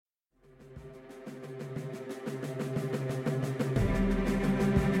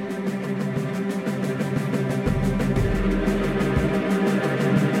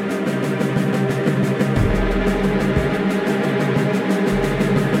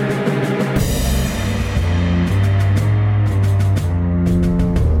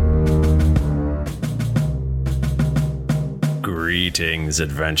Greetings,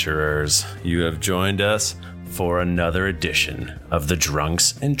 adventurers. You have joined us for another edition of the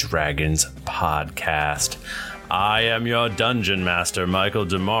Drunks and Dragons podcast. I am your dungeon master, Michael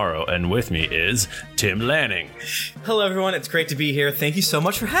DeMauro, and with me is Tim Lanning. Hello, everyone. It's great to be here. Thank you so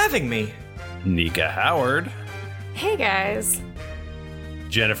much for having me. Nika Howard. Hey, guys.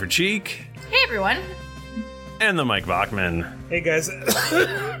 Jennifer Cheek. Hey, everyone. And the Mike Bachman. Hey, guys.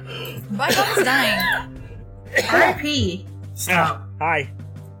 Bachman's dying. R.I.P. Stop. Hi.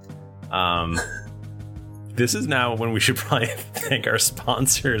 This is now when we should probably thank our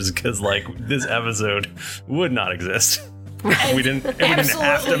sponsors, because this episode would not exist. We didn't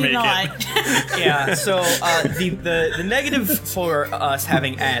have to make it. Yeah, so the negative for us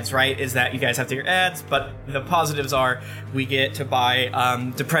having ads, right, is that you guys have to hear ads, but the positives are we get to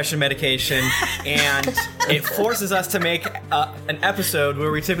buy depression medication, and it forces us to make an episode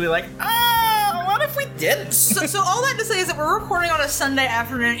where we typically what if we didn't? So all that to say is that we're recording on a Sunday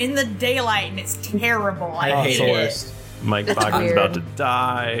afternoon in the daylight, and it's terrible. I hate it. Mike Bachman's about to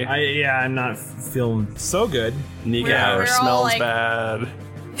die. I'm not feeling so good. Nika Howard smells bad.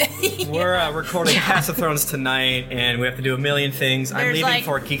 We're recording Cast of Thrones tonight, and we have to do a million things. I'm leaving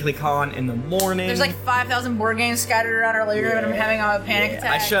for GeeklyCon in the morning. There's 5,000 board games scattered around our living room, and I'm having a panic attack.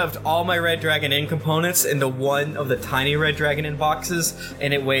 I shoved all my Red Dragon Inn components into one of the tiny Red Dragon Inn boxes,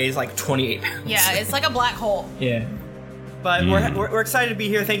 and it weighs 28 pounds. Yeah, it's like a black hole. Yeah. But we're excited to be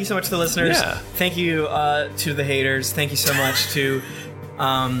here. Thank you so much to the listeners. Yeah. Thank you to the haters. Thank you so much to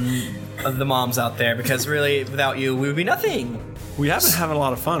the moms out there, because really, without you, we would be nothing. We have been having a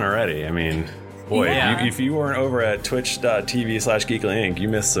lot of fun already. I mean, boy, if you weren't over at twitch.tv/geeklyinc, you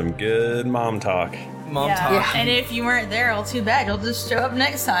missed some good mom talk. Mom talk. Yeah. And if you weren't there, well, too bad. You'll just show up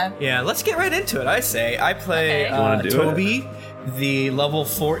next time. Yeah, let's get right into it, I say. I play Toby, the level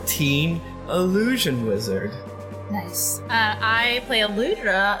 14 illusion wizard. Nice. I play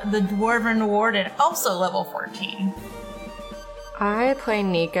Eludra, the dwarven warden, also level 14. I play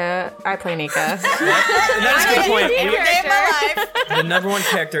Nika. That's a good point. The number one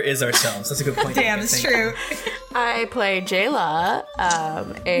character is ourselves. That's a good point. Damn, it's true. I play Jayla,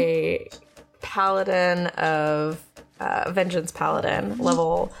 a paladin of Vengeance Paladin,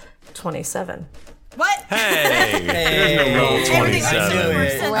 level 27. What? Hey! There's no roll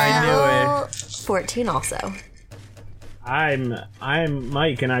 27. I knew it. 14 also. I'm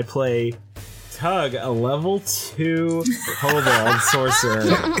Mike, and I play Tug, a level 2 kobold sorcerer.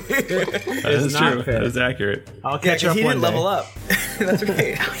 That is true. That is accurate. I'll catch up he one didn't day. level up. That's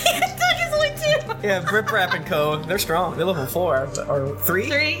right. Tug is only 2. Yeah, Rip Rap and Co. They're strong. They're level 4 or 3.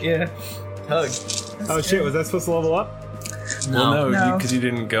 3. Yeah. Tug. Oh shit! Was that supposed to level up? No, because you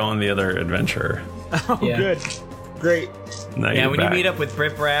didn't go on the other adventure. Oh, good, great. Now when you meet up with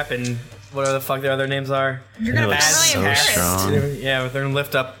Rip Rap and whatever the fuck their other names are, you're gonna be really so embarrassed. strong. Yeah, they're gonna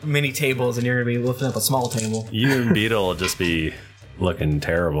lift up many tables, and you're gonna be lifting up a small table. You and Beetle will just be looking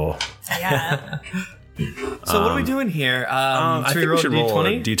terrible. Yeah. So what are we doing here? I think we should roll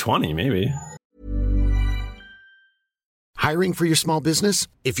a D20, maybe. Hiring for your small business?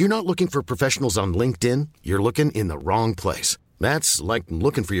 If you're not looking for professionals on LinkedIn, you're looking in the wrong place. That's like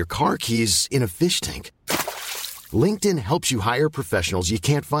looking for your car keys in a fish tank. LinkedIn helps you hire professionals you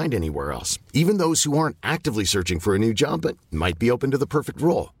can't find anywhere else, even those who aren't actively searching for a new job but might be open to the perfect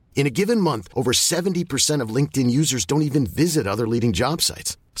role. In a given month, over 70% of LinkedIn users don't even visit other leading job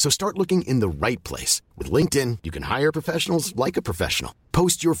sites. So start looking in the right place. With LinkedIn, you can hire professionals like a professional.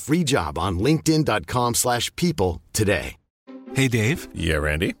 Post your free job on linkedin.com/people today. Hey, Dave. Yeah,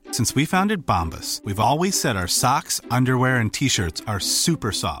 Randy. Since we founded Bombas, we've always said our socks, underwear, and T-shirts are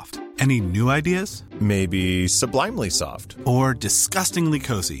super soft. Any new ideas? Maybe sublimely soft. Or disgustingly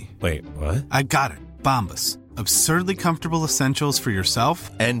cozy. Wait, what? I got it. Bombas. Absurdly comfortable essentials for yourself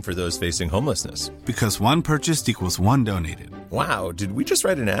and for those facing homelessness. Because one purchased equals one donated. Wow, did we just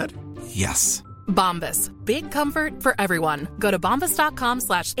write an ad? Yes. Bombas. Big comfort for everyone. Go to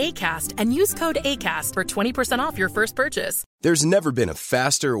bombas.com/ACAST and use code ACAST for 20% off your first purchase. There's never been a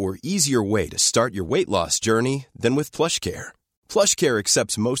faster or easier way to start your weight loss journey than with PlushCare. PlushCare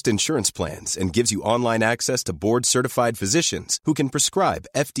accepts most insurance plans and gives you online access to board-certified physicians who can prescribe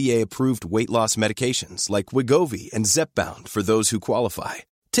FDA-approved weight loss medications like Wegovy and Zepbound for those who qualify.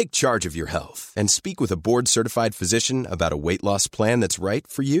 Take charge of your health and speak with a board-certified physician about a weight loss plan that's right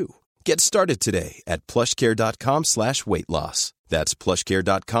for you. Get started today at plushcare.com/weightloss. That's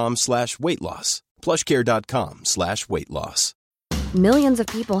plushcare.com/weightloss. plushcare.com/weightloss. Millions of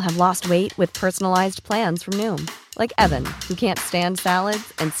people have lost weight with personalized plans from Noom. Like Evan, who can't stand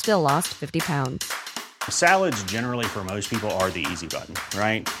salads and still lost 50 pounds. Salads generally for most people are the easy button,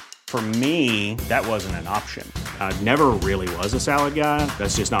 right? For me, that wasn't an option. I never really was a salad guy.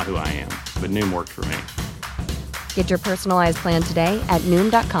 That's just not who I am. But Noom worked for me. Get your personalized plan today at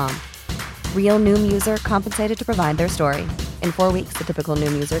Noom.com. Real Noom user compensated to provide their story. In 4 weeks, the typical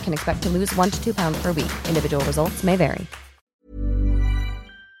Noom user can expect to lose 1 to 2 pounds per week. Individual results may vary.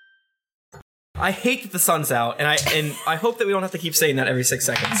 I hate that the sun's out, and I hope that we don't have to keep saying that every 6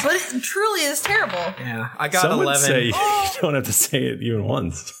 seconds. But it truly is terrible. Yeah, I got Some 11. would say you don't have to say it even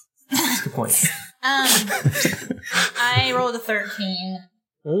once. That's a good point. I rolled a 13.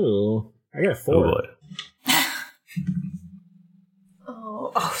 Ooh, I got a 4. Oh boy.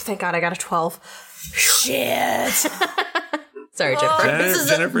 Oh, thank God, I got a 12. Shit. Sorry, Jennifer.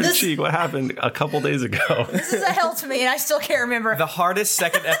 Jennifer and Cheek, what happened a couple days ago? This is a hell to me, and I still can't remember. The hardest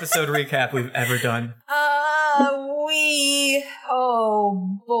second episode recap we've ever done. Oh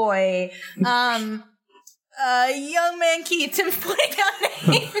boy. Young man Keaton putting down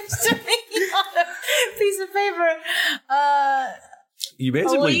names to me on a piece of paper. You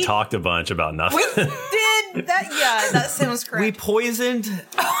basically talked a bunch about nothing. We did that. Yeah, that sounds correct. We poisoned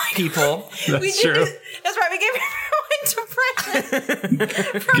people. That's true. That's right. We gave everyone depression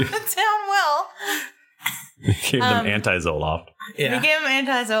from the town well. Gave them anti-Zoloft. Yeah. We gave them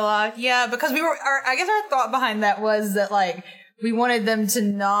anti-Zoloft. Yeah, because we were. I guess our thought behind that was that like we wanted them to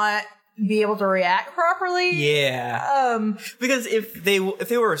not be able to react properly. Yeah. Because if they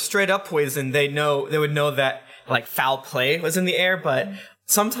were straight up poisoned, they would know that like foul play was in the air, but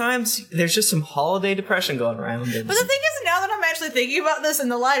sometimes there's just some holiday depression going around. But the thing is, now that I'm actually thinking about this in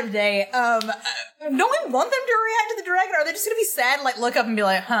the light of day, don't we want them to react to the dragon? Or are they just going to be sad and like look up and be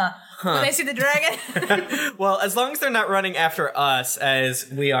like, huh, when they see the dragon? Well, as long as they're not running after us as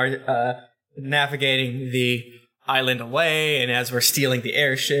we are navigating the island away and as we're stealing the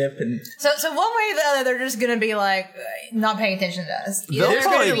airship. And so one way or the other, they're just going to be like not paying attention to us. There's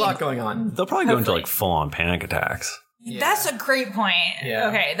probably a lot going on. They'll probably go into like full-on panic attacks. Yeah. That's a great point. Yeah.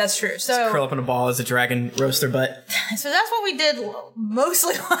 Okay, that's true. So just curl up in a ball as a dragon roast their butt. So that's what we did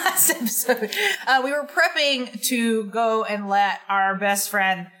mostly last episode. We were prepping to go and let our best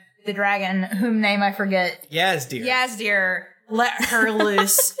friend, the dragon, whom name I forget. Yazdir, let her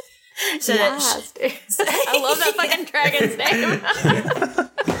loose. So I love that fucking dragon's name.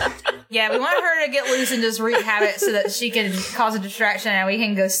 Yeah, we want her to get loose and just wreak havoc so that she can cause a distraction and we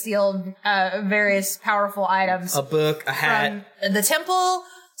can go steal various powerful items. A book, a hat. From the temple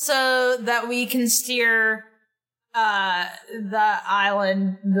so that we can steer the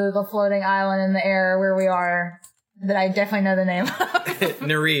island, the floating island in the air where we are, that I definitely know the name of.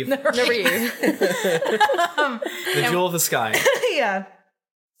 Nereeve. The Jewel of the Sky. Yeah.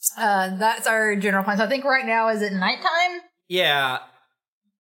 That's our general plan. So I think right now, is it nighttime? Yeah.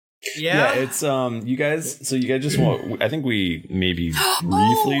 Yeah, it's you guys just want, I think we maybe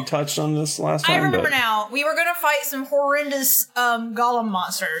briefly touched on this last time. I remember now. We were gonna fight some horrendous golem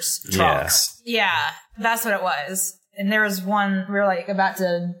monsters. Trunks. Yeah, that's what it was. And there was one we were like about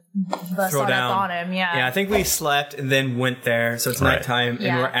to bust Throw on down. up on him. Yeah. Yeah, I think we slept and then went there. So it's nighttime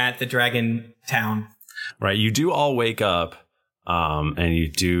and we're at the dragon town. Right. You do all wake up and you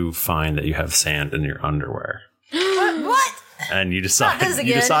do find that you have sand in your underwear. What? And you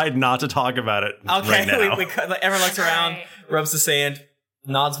decide not to talk about it right now. Everyone looks around, rubs the sand,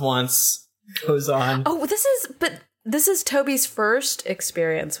 nods once, goes on. Oh, this is Toby's first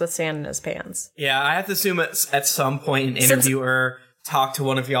experience with sand in his pants. Yeah, I have to assume at some point an interviewer talked to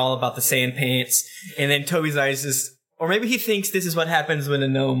one of y'all about the sand paints, and then Toby's eyes just, or maybe he thinks this is what happens when a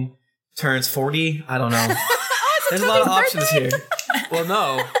gnome turns 40. I don't know. There's a lot of options here. Well,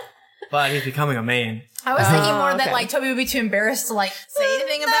 no, but he's becoming a man. I was thinking more that like Toby would be too embarrassed to like say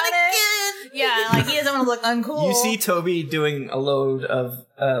anything about it. Yeah, like he doesn't want to look uncool. You see Toby doing a load of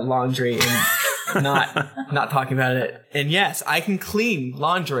laundry and not talking about it. And yes, I can clean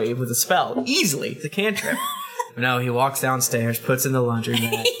laundry with a spell easily. It's a cantrip. No, he walks downstairs, puts in the laundry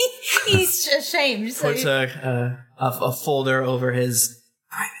mat. He's ashamed. So puts a folder over his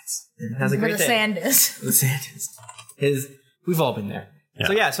privates. And has a great day. The sand is. We've all been there.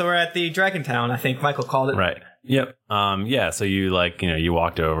 Yeah. So we're at the Dragon Town. I think Michael called it. Right. Yep. So you you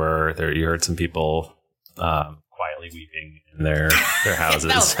walked over there. You heard some people quietly weeping in their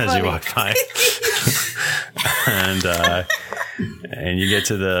houses as you walked by, and you get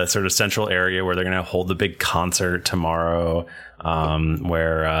to the sort of central area where they're going to hold the big concert tomorrow,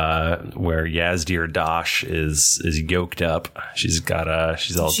 where Yazdir Dash is yoked up. She's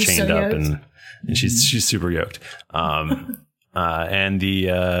all chained so up yoked. and she's super yoked. And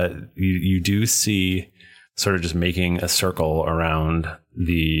you do see sort of just making a circle around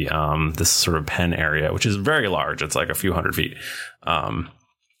the this sort of pen area, which is very large. It's like a few hundred feet.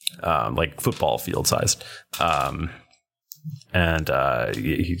 like football field sized. And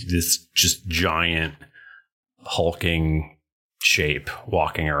he's this just giant hulking shape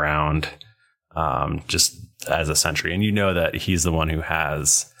walking around just as a sentry. And you know that he's the one who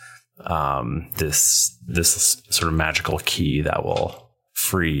has this sort of magical key that will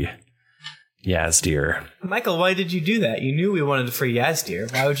free Yazdir. Michael, why did you do that? You knew we wanted to free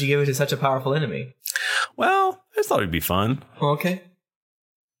Yazdir. Why would you give it to such a powerful enemy? Well, I just thought it'd be fun. Okay.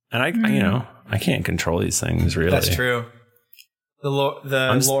 And I can't control these things, really. That's true. The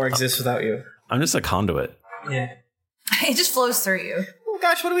lore exists without you. I'm just a conduit. Yeah. It just flows through you. Oh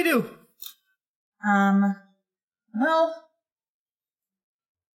gosh, what do we do? Well,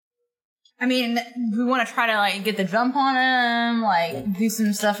 I mean, we want to try to like get the jump on him, like do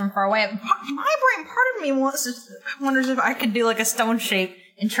some stuff from far away. My brain, part of me wonders if I could do like a stone shape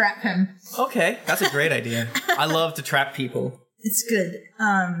and trap him. Okay, that's a great idea. I love to trap people. It's good.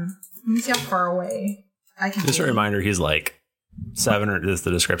 Let me see how far away I can. Just a reminder, he's like 7 or this is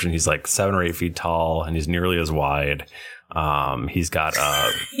the description. He's like 7 or 8 feet tall, and he's nearly as wide. He's got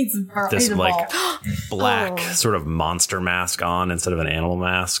this like black sort of monster mask on instead of an animal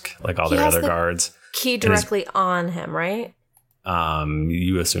mask, like all their other guards. Key directly on him, right?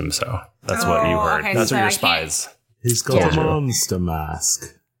 You assume so. That's what you heard. Okay, That's so what your I spies. He's got a monster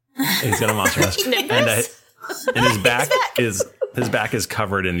mask. He's got a monster mask, and his back is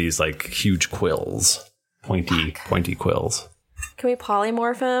covered in these like huge quills, pointy quills. Can we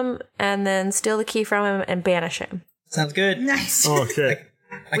polymorph him and then steal the key from him and banish him? Sounds good. Nice. Oh shit!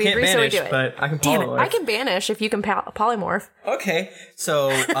 I can't banish, but I can polymorph. Damn it! I can banish if you can polymorph. Okay, so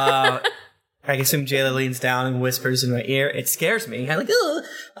I assume Jayla leans down and whispers in my ear. It scares me. I'm like,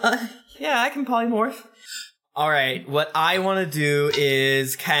 yeah, I can polymorph. All right, what I want to do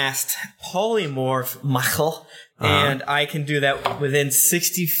is cast polymorph, Michael, and I can do that within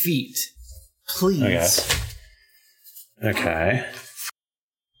 60 feet. Please. Okay.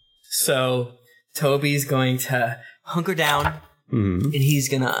 So Toby's going to hunker down, and he's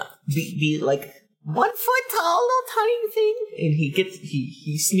gonna be like 1 foot tall, little tiny thing, and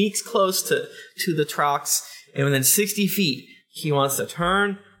he sneaks close to the Trox, and within 60 feet, he wants to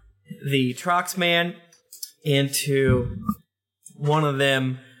turn the Trox man into one of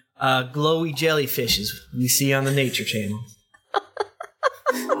them glowy jellyfishes we see on the Nature Channel.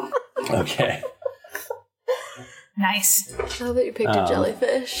 Okay. Nice. I love that you picked a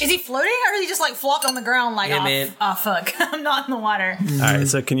jellyfish. Is he floating or is he just like flopped on the ground like, oh fuck, I'm not in the water. All right,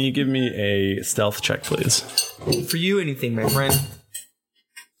 so can you give me a stealth check, please? For you, anything, my friend.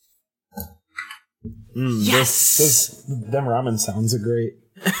 Yes! Them ramen sounds are great.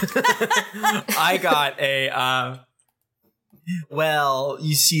 I got a, well,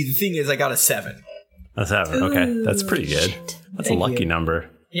 you see, the thing is I got a 7. A 7, okay. That's pretty good. That's a lucky number.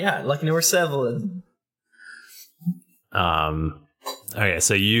 Yeah, lucky number 7. Okay,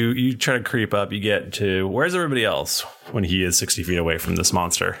 so you try to creep up, you get to, where's everybody else when he is 60 feet away from this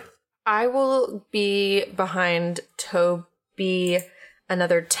monster? I will be behind Toby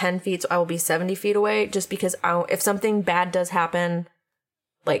another 10 feet, so I will be 70 feet away, just because if something bad does happen,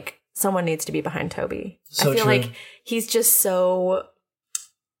 like, someone needs to be behind Toby. So I feel true. like he's just so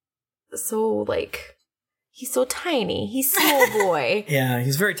like, he's so tiny. He's small boy. Yeah,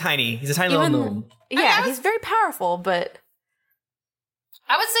 he's very tiny. He's a tiny little gnome. Yeah, he's very powerful, but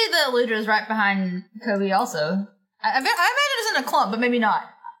I would say the Eludra is right behind Kobe also. I imagine it's in a clump, but maybe not.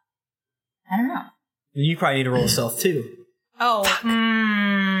 I don't know. You probably need to roll stealth too. Oh,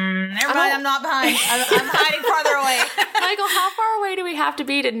 never mind. I'm not behind. I'm hiding farther away. Michael, how far away do we have to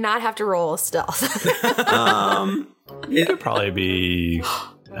be to not have to roll a stealth? It could probably be,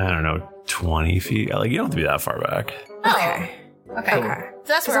 I don't know, 20 feet. Like, you don't have to be that far back. Okay.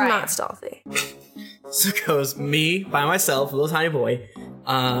 So that's where I'm I not am. stealthy. So it goes me by myself, a little tiny boy,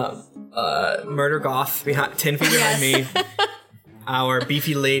 Murder Goth behind 10 feet behind me, our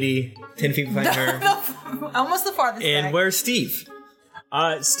beefy lady 10 feet behind her, Almost the farthest. and back. where's Steve?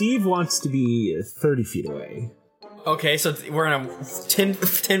 Steve wants to be 30 feet away. Okay, so we're in a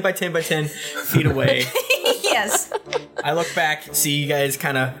 10 by 10 by 10 feet away. Yes. I look back, see you guys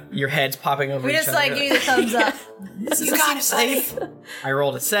kind of, your heads popping over We each just other. like give you the thumbs up. This is You got it, safe. I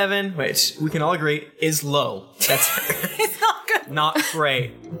rolled a 7, which we can all agree is low. That's It's not good. not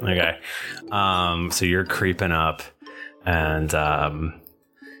great. Okay. So you're creeping up, and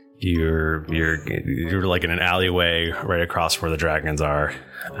you're like in an alleyway right across where the dragons are,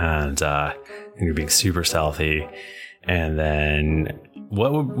 and you're being super stealthy. And then,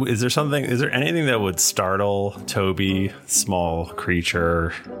 is there anything that would startle Toby? Small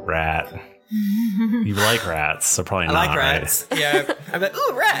creature, rat, You like rats, so probably I not. like rats. Right? Yeah. I'm like,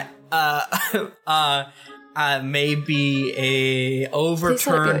 ooh, rat. Maybe a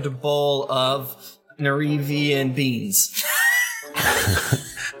overturned bowl of Nerevian beans.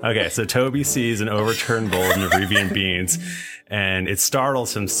 Okay, so Toby sees an overturned bowl of Nerevian beans, and it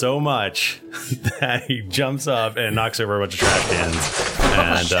startles him so much that he jumps up and knocks over a bunch of trash cans.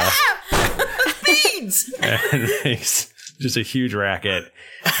 And beans! And makes just a huge racket.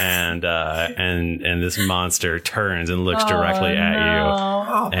 And this monster turns and looks directly at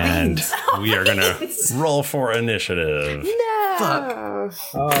you. And we are gonna roll for initiative. No. Fuck.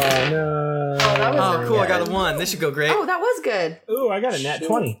 Oh no. That was Oh, cool. I got a 1. This should go great. Oh, that was good. Ooh, I got a nat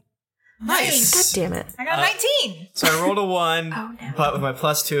 20. Nice. God damn it. I got 19. So I rolled a 1, but with my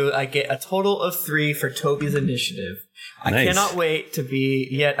 +2, I get a total of 3 for Toby's initiative. I Nice. cannot wait to be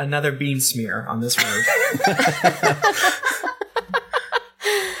yet another bean smear on this road.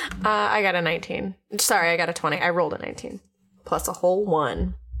 I got a 19. Sorry, I got a 20. I rolled a 19. Plus a whole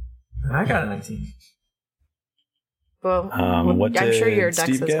 1. I got a 19. Well, What I'm sure did your dex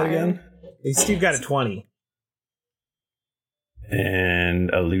Steve is get higher. again? Hey, Steve got a 20.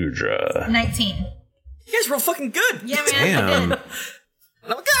 And Aludra. 19. You guys roll fucking good. Yeah, man. Damn. I did. I'm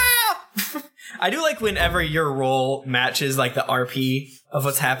like, ah! I do like whenever your roll matches like the RP of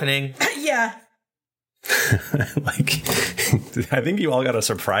what's happening. Yeah. Like, I think you all got a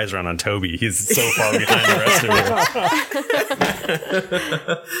surprise round on Toby. He's so far behind the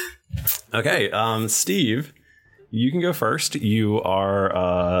rest of you. Okay, Steve, you can go first. You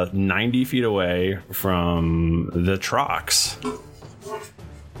are 90 feet away from the Trox.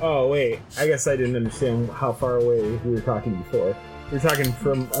 Oh, wait. I guess I didn't understand how far away we were talking before. We were talking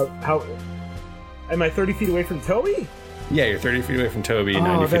from how... Am I 30 feet away from Toby? Yeah, you're 30 feet away from Toby,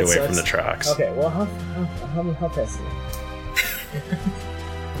 90 feet away from the Trox. Okay, well, how fast am I?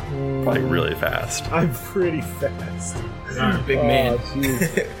 Probably really fast. I'm pretty fast. Big man.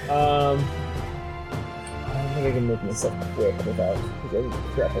 Jeez. I don't think I can make myself quick without getting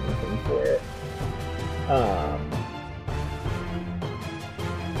prep anything for it.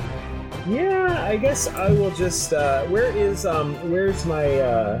 Yeah, I guess I will just. Where's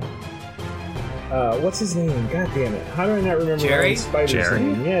my? What's his name? God damn it! How do I not remember Jerry? Spider's Jerry?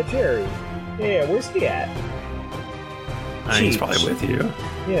 name? Yeah, Jerry. Yeah, where's he at? I think he's probably with you.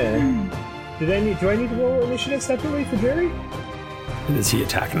 Yeah. Do I need to roll initiative separately for Jerry? Is he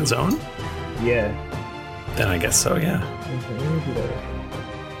attacking his own? Yeah. Then I guess so, yeah. Okay, let me do that.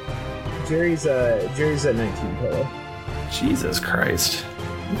 Jerry's at 19 total. Jesus Christ.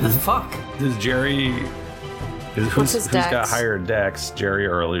 What the fuck? Does Jerry... What's his who's got dex? higher dex, Jerry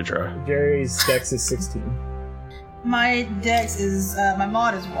or Aludra? Jerry's dex is 16. My dex is, my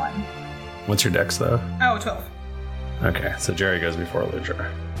mod is 1. What's your dex, though? Oh, 12. Okay, so Jerry goes before Aludra.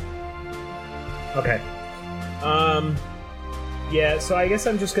 Okay. Yeah, so I guess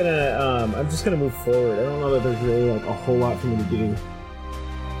I'm just gonna move forward. I don't know that there's really like a whole lot for me to do.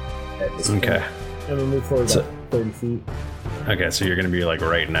 At this point. Okay. I'm gonna move forward about 30 feet. Okay, so you're going to be like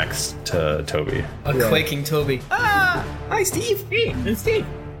right next to Toby. A quaking Toby. Ah! Hi, Steve. Hey, I'm Steve.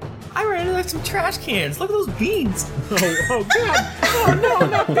 I ran into some trash cans. Look at those beans. Oh God! Oh no,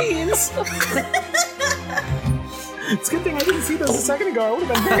 not beans! It's a good thing I didn't see those a second ago. I would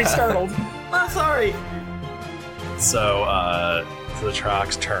have been very startled. I'm sorry. So the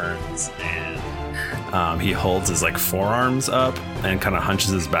Trox turns and he holds his like forearms up and kind of hunches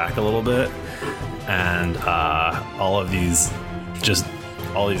his back a little bit, and all these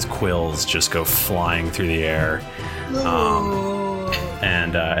quills just go flying through the air,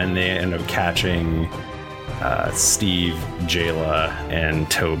 and they end up catching Steve, Jayla, and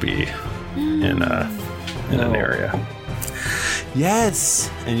Toby in an area. Yes,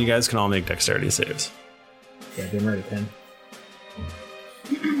 and you guys can all make dexterity saves. Yeah, damn right I can.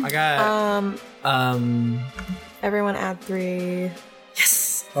 I got Everyone add 3.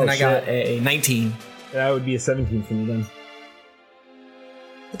 yes, Oh, and I got shit. a 19. That would be a 17 for me then.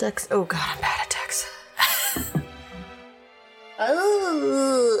 The dex. Oh god, I'm bad at dex.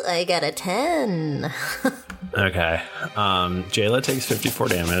 Oh, I got a 10. Okay, Jayla takes 54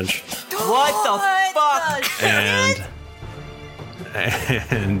 damage. What the fuck?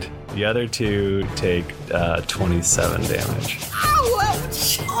 And the other two take 27 damage.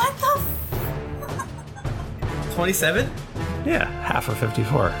 Ouch! What the 27? Yeah, half of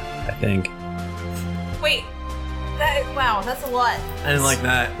 54, I think. Wait. Wow, that's a lot. I didn't like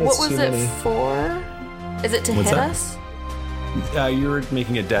that. What was it for? Is it to What's hit that? us? You were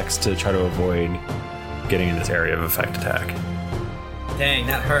making a dex to try to avoid getting in this area of effect attack. Dang,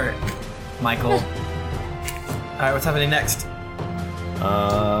 that hurt, Michael. All right, what's happening next?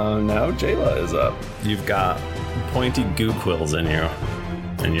 now Jayla is up. You've got pointy goo quills in you,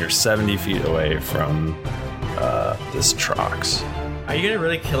 and you're 70 feet away from this Trox. Are you gonna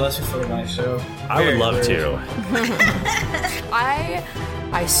really kill us before the live show? I would love to.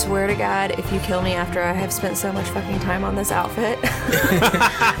 I swear to God, if you kill me after I have spent so much fucking time on this outfit,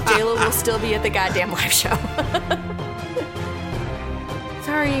 Jayla will still be at the goddamn live show.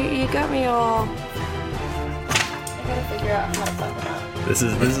 Sorry, you got me all. I gotta figure out how to fuck it up. This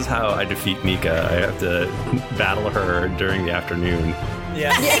is how I defeat Mika. I have to battle her during the afternoon.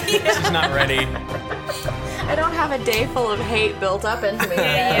 Yeah. She's not ready. I don't have a day full of hate built up into me.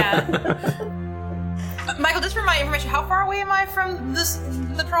 Yeah. Michael, just for my information, how far away am I from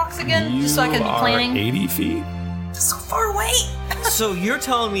the Trox again? Just so I can be planning. 80 feet. That's so far away. So you're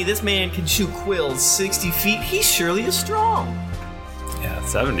telling me this man can shoot quills 60 feet? He surely is strong. Yeah,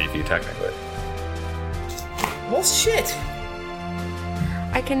 70 feet technically. Well, shit.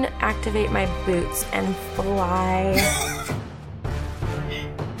 I can activate my boots and fly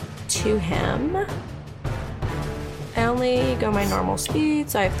to him. I only go my normal speed,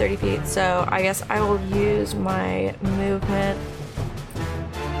 so I have 30 feet, so I guess I will use my movement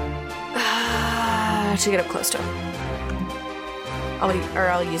to get up close to him.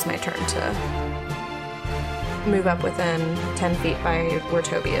 I'll use my turn to move up within 10 feet by where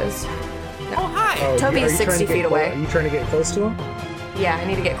Toby is. No. Oh, hi! Toby is 60 feet away. Are you trying to get close to him? Yeah, I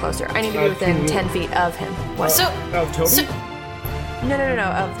need to get closer. I need to be within 10 feet of him. Of Toby? No,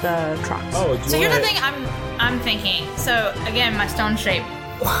 of the Trox. Oh, so here's the thing I'm thinking. So again, my stone shape.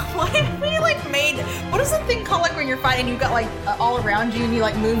 What if we made? What is the thing called when you're fighting? You've got all around you and you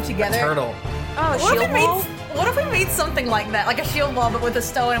move together. A turtle. Oh, shield wall. What if we made something like that, like a shield wall, but with a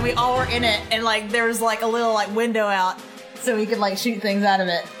stone, and we all were in it, and there's a little window out, so we could shoot things out of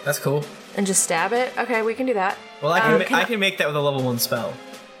it. That's cool. And just stab it. Okay, we can do that. Well, I can make that with a level 1 spell.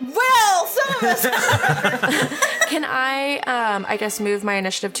 Well, some of us. Can I guess, move my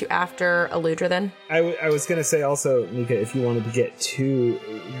initiative to after Eludra then? I was going to say also, Mika, if you wanted to get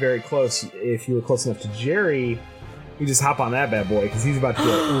very close, if you were close enough to Jerry, you just hop on that bad boy, because he's about to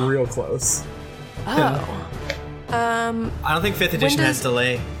get real close. Oh. I don't think 5th edition has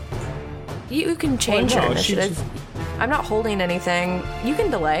delay. You can change your initiative. I'm not holding anything. You can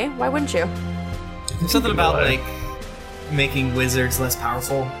delay. Why wouldn't you? Something about making wizards less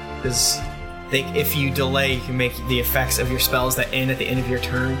powerful, because if you delay, you can make the effects of your spells that end at the end of your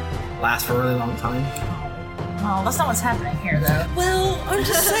turn last for a really long time. Oh, that's not what's happening here, though. Well, I'm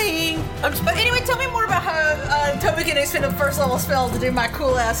just saying. But anyway, tell me more about how Toby can expend a first level spell to do my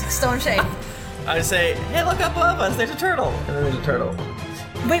cool ass stone shape. I say, hey, look up above us. There's a turtle, and then there's a turtle.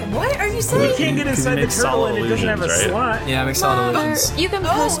 Wait, what are you saying? You can't get inside the turtle and it doesn't have a slot. Yeah, make solid illusions. You can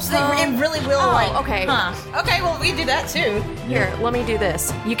postpone. So it really will, okay. Huh. Okay, well, we can do that, too. Here, let me do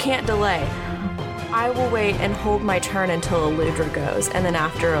this. You can't delay. I will wait and hold my turn until Eludra goes, and then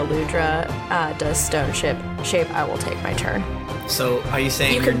after Eludra does stone shape, I will take my turn. So, are you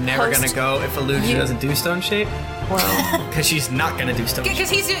saying you're never going to go if Eludra doesn't do stone shape? Well... Because she's not going to do stone shape. Because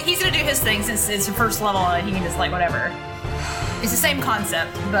he's going to do his thing since it's first level and he can just, whatever. It's the same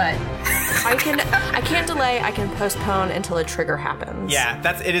concept, but... I can't delay, I can postpone until a trigger happens. Yeah,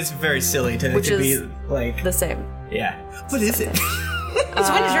 it is very silly to be the same. Yeah. What is it?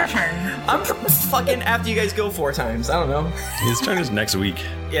 So when is your turn? I'm fucking after you guys go 4 times. I don't know. His turn is next week.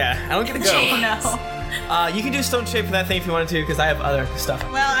 Yeah, I don't get to go. No. You can do stone shape for that thing if you wanted to, because I have other stuff.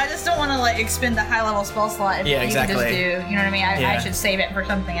 Well, I just don't want to expend the high level spell slot. If you exactly. Can just do, you know what I mean? I should save it for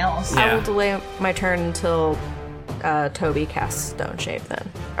something else. Yeah. I will delay my turn until Toby casts stone shape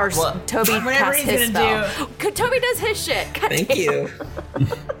then, or Toby casts his spell. Toby does his shit. God Thank damn. you.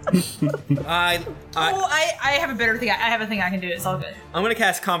 I have a better thing. I have a thing I can do. It's all good. I'm gonna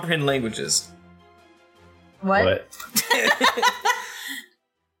cast comprehend languages. What?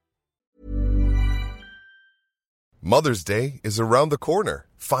 Mother's Day is around the corner.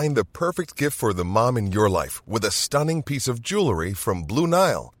 Find the perfect gift for the mom in your life with a stunning piece of jewelry from Blue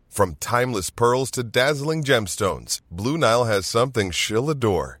Nile. From timeless pearls to dazzling gemstones, Blue Nile has something she'll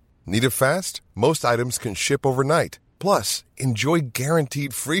adore. Need it fast? Most items can ship overnight. Plus, enjoy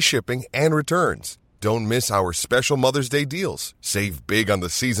guaranteed free shipping and returns. Don't miss our special Mother's Day deals. Save big on the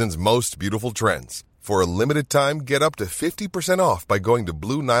season's most beautiful trends. For a limited time, get up to 50% off by going to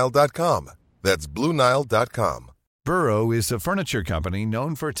BlueNile.com. That's BlueNile.com. Burrow is a furniture company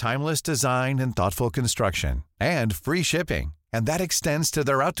known for timeless design and thoughtful construction, and free shipping. And that extends to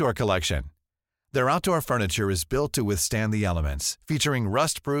their outdoor collection. Their outdoor furniture is built to withstand the elements, featuring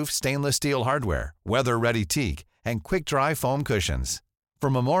rust-proof stainless steel hardware, weather-ready teak, and quick-dry foam cushions. For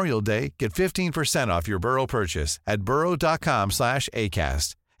Memorial Day, get 15% off your Burrow purchase at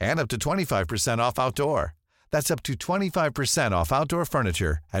burrow.com/ACAST and up to 25% off outdoor. That's up to 25% off outdoor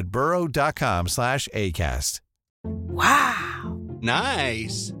furniture at burrow.com/ACAST. Wow.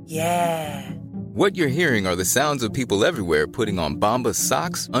 Nice. Yeah. What you're hearing are the sounds of people everywhere putting on Bombas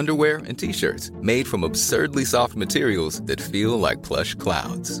socks, underwear, and T-shirts made from absurdly soft materials that feel like plush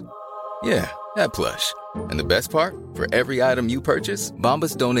clouds. Yeah, that plush. And the best part? For every item you purchase,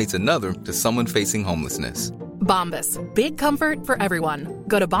 Bombas donates another to someone facing homelessness. Bombas. Big comfort for everyone.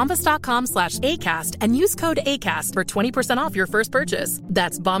 Go to bombas.com/ACAST and use code ACAST for 20% off your first purchase.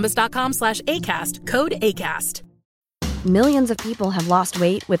 That's bombas.com/ACAST. Code ACAST. Millions of people have lost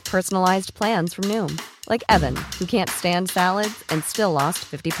weight with personalized plans from Noom. Like Evan, who can't stand salads and still lost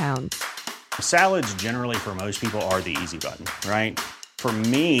 50 pounds. Salads generally for most people are the easy button, right? For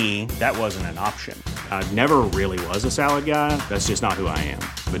me, that wasn't an option. I never really was a salad guy. That's just not who I am.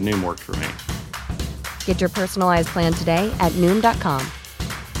 But Noom worked for me. Get your personalized plan today at Noom.com.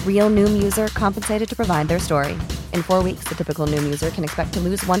 Real Noom user compensated to provide their story. In 4 weeks, the typical Noom user can expect to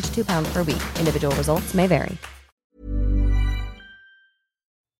lose 1 to 2 pounds per week. Individual results may vary.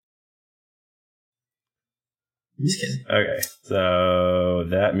 Just kidding. Okay, so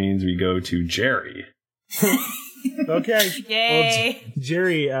that means we go to Jerry. Okay. Yay. Well,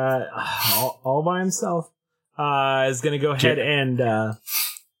 Jerry, all by himself, is going to go ahead and...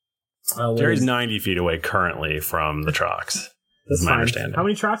 Jerry's 90 feet away currently from the Trox. That's my understanding. How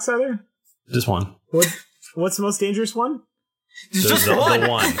many Trox are there? Just one. What's the most dangerous one? Just the one.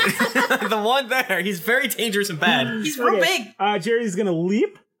 The one there. He's very dangerous and bad. He's real big. Jerry's going to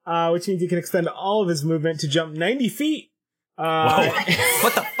leap, which means he can expend all of his movement to jump 90 feet.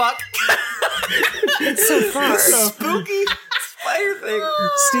 What the fuck? It's so far. Spooky spider thing.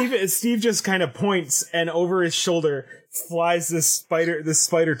 Steve just kind of points, and over his shoulder flies this spider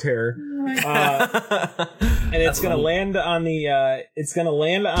terror, and it's gonna land on the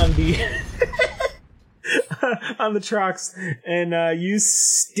on the Trox and use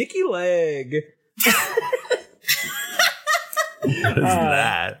sticky leg. What is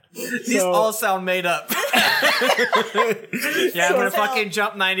that? These all sound made up. Yeah, I'm gonna fucking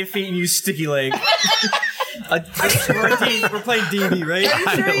jump 90 feet and use sticky leg. We're playing D&D, right? Are you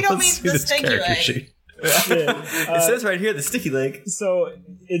sure you don't mean the sticky leg? It says right here the sticky leg. So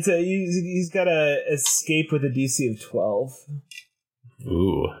it's he's got to escape with a DC of 12.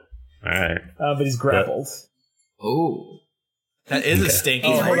 Ooh, all right. But he's grappled. Ooh, that is a stinky.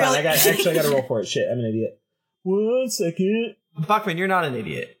 Oh, hold on, I got to roll for it. Shit, I'm an idiot. 1 second. Buckman, you're not an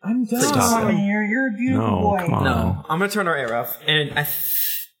idiot. I'm done. You're a beautiful boy. Come on. No, I'm gonna turn our air off, and I think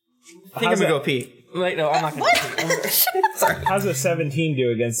I'm gonna go pee. Wait, no, I'm not gonna pee. Sorry. How's a 17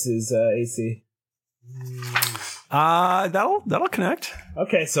 do against his AC? That'll connect.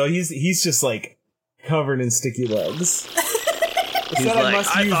 Okay, so he's just like covered in sticky legs. He's like, I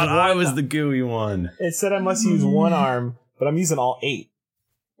thought I was the gooey one. It said I must use one arm, but I'm using all 8.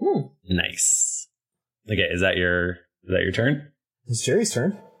 Ooh. Nice. Okay, is that your turn? It's Jerry's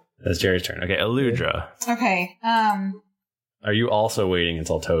turn. That's Jerry's turn. Okay, Aludra. Okay. Are you also waiting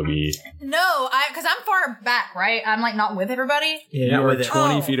until Toby? No, because I'm far back, right? I'm like not with everybody. Yeah, you are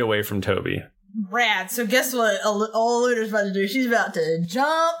 20 feet away from Toby. Rad. So guess what Aludra's about to do? She's about to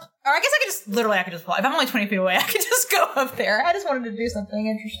jump. Or I guess I could just pull. If I'm only 20 feet away, I could just go up there. I just wanted to do something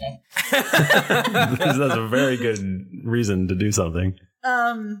interesting. That's a very good reason to do something.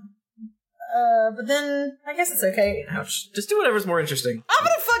 But then I guess it's okay. Ouch. Just do whatever's more interesting. I'm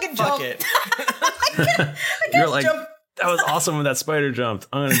gonna fucking jump. Fuck it. I You're like, jump. That was awesome when that spider jumped.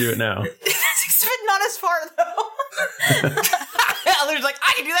 I'm gonna do it now. It's not as far though. There's like,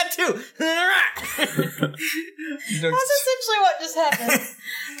 I can do that too. That's essentially what just happened.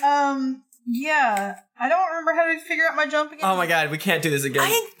 Yeah. I don't remember how to figure out my jump again. Oh my god, we can't do this again.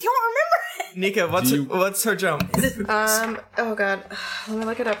 I don't remember it. Nika, what's her jump? Oh god. Let me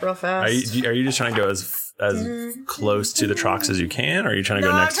look it up real fast. Are you just trying to go as close to the Trox as you can, or are you trying to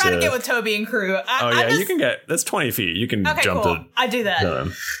go next to... I'm trying to get with Toby and crew. You can get... That's 20 feet. You can jump cool. to... I do that.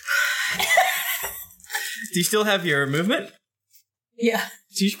 Do you still have your movement? Yeah.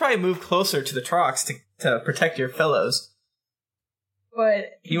 So you should probably move closer to the Trox to protect your fellows.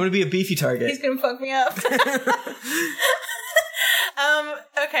 But... You want to be a beefy target. He's gonna fuck me up.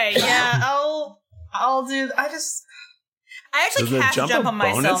 Okay, yeah, I'll do... I actually cast jump on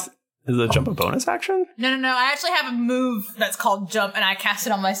myself. Is the jump a bonus action? No. I actually have a move that's called jump, and I cast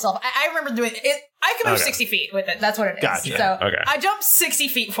it on myself. I remember doing it. I can move 60 feet with it. That's what it is. Gotcha. So okay. I jumped 60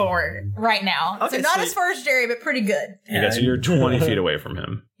 feet forward right now. Okay, so not as far as Jerry, but pretty good. Okay, so you're 20 feet away from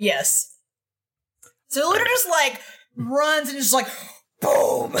him. Yes. So Luna just like runs and just like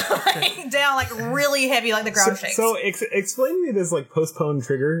boom, down like really heavy, like the ground shakes. So explain to me this like postpone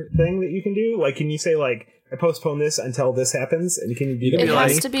trigger thing that you can do. Like, can you say like, I postpone this until this happens, and can you do that? It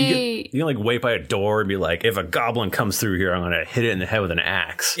has to be. You can like wait by a door and be like, if a goblin comes through here, I'm gonna hit it in the head with an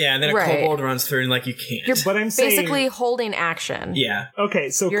axe. Yeah, and then a kobold runs through, and like you can't. You're but I'm basically holding action. Yeah.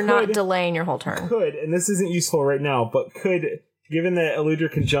 Okay, so you're not delaying your whole turn. Could, and this isn't useful right now, but could, given that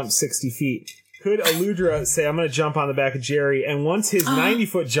Eludra can jump 60 feet, could Eludra say, I'm going to jump on the back of Jerry, and once his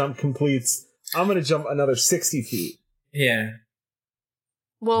 90-foot jump completes, I'm going to jump another 60 feet? Yeah.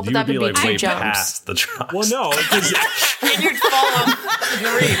 Well, but that would be like two way jumps. Past the drops. Well, no, because and you'd fall off. And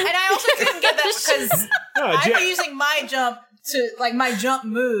I also couldn't get that because I'm using my jump to, like, my jump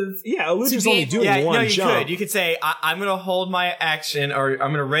move. Yeah, Eludra's only doing one jump. You could say, I'm going to hold my action, or I'm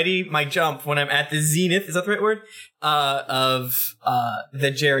going to ready my jump when I'm at the zenith, is that the right word? Of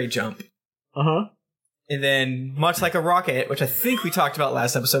the Jerry jump. Uh-huh. And then, much like a rocket, which I think we talked about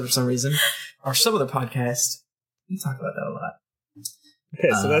last episode for some reason, or some other podcast, we talk about that a lot.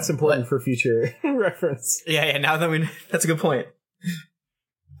 Okay, so that's important for future reference. Yeah, now that that's a good point.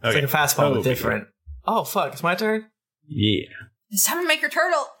 It's like a fastball, but different. Oh, fuck, it's my turn? Yeah. It's time to make your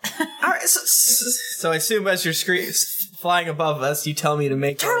turtle. Alright, so I assume as you're flying above us, you tell me to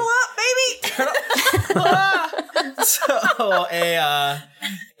make turtle up, baby! Turtle up! So,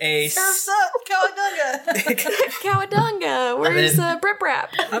 a surf's up, Cowadunga! Cowadunga, where's Brip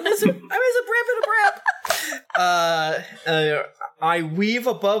Rap? I'm a Brip and a Brip! I weave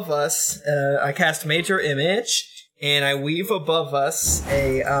above us, I cast Major Image, and I weave above us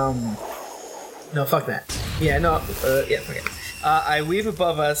a, no, fuck that. Yeah, no, fuck it. I weave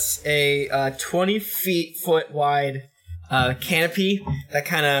above us a 20 foot wide canopy that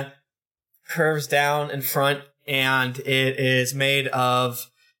kind of curves down in front, and it is made of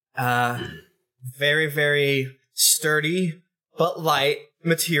very, very sturdy but light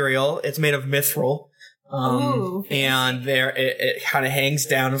material. It's made of mithril. And it kind of hangs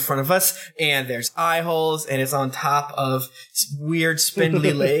down in front of us, and there's eye holes, and it's on top of weird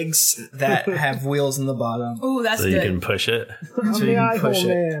spindly legs that have wheels in the bottom. Ooh, that's so good. You can push it. So you can push it.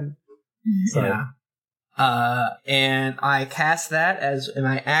 Man. Yeah. And I cast that as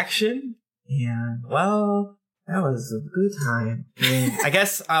my action, and well, that was a good time. And I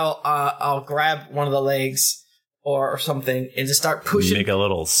guess I'll grab one of the legs or something and just start pushing. Make a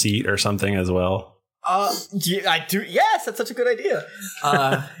little seat or something as well. Yeah, I do. Yes, that's such a good idea.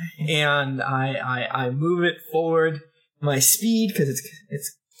 And I move it forward my speed because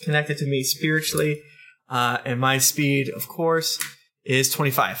it's connected to me spiritually. And my speed, of course, is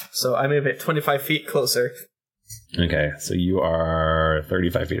 25. So I move it 25 feet closer. Okay, so you are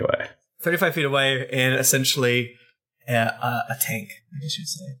 35 feet away. 35 feet away, and essentially a tank, I guess you'd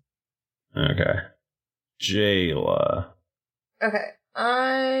say. Okay. Jayla. Okay,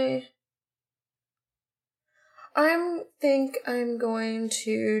 I think I'm going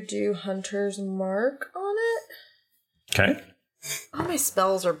to do Hunter's Mark on it. Okay. All my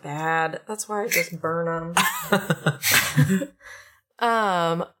spells are bad. That's why I just burn them.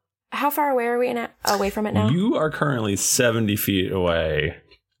 How far away are we away from it now? You are currently 70 feet away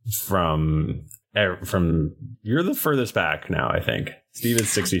from. You're the furthest back now, I think. Steve is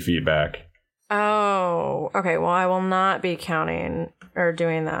 60 feet back. Oh, okay. Well, I will not be counting or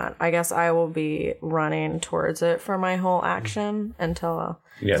doing that. I guess I will be running towards it for my whole action until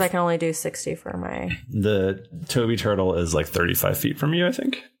because I can only do 60 for my. The Toby turtle is like 35 feet from you, I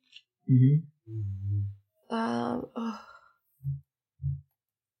think.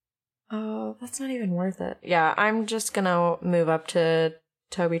 Oh, that's not even worth it. Yeah, I'm just gonna move up to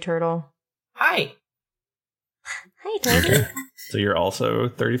Toby Turtle. Hi. Hi, Toby. Okay. So you're also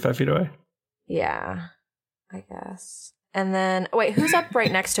 35 feet away? Yeah, I guess. And then, wait, who's up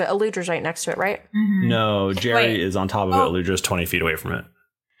right next to it? Eludra's right next to it, right? Mm-hmm. No, Jerry is on top of it. Eludra's 20 feet away from it.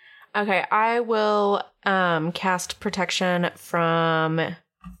 Okay, I will cast protection from...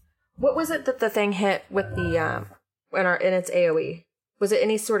 What was it that the thing hit with the... in its AoE? Was it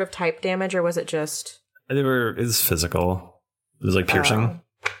any sort of type damage, or was it just... It was physical. It was like piercing.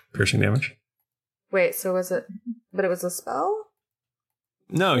 Piercing damage. Wait, so was it... But it was a spell?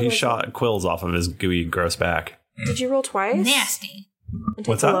 No, he shot quills off of his gooey, gross back. Did you roll twice? Nasty. And take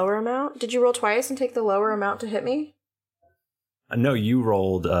What's the that? lower amount? Did you roll twice and take the lower amount to hit me? No, you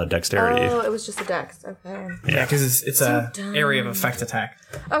rolled dexterity. Oh, it was just a dex. Okay. Yeah, because it's So a area of effect attack.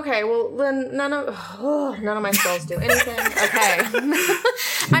 Okay, well then none of my spells do anything. Okay.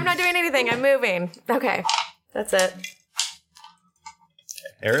 I'm not doing anything. I'm moving. Okay. That's it.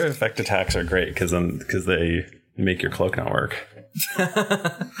 Area of effect attacks are great because they make your cloak not work.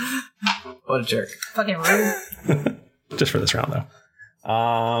 What a jerk. Fucking rude. Just for this round, though.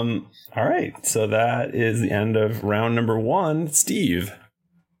 All right, so that is the end of round number 1. Steve.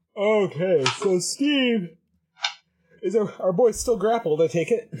 Okay, so Steve, is our boy still grappled? I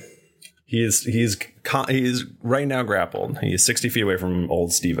take it. He's right now grappled. He's 60 feet away from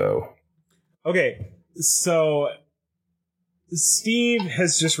old Steve-O. Okay, so Steve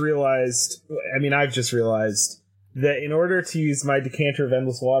has just realized. I mean, I've just realized that in order to use my decanter of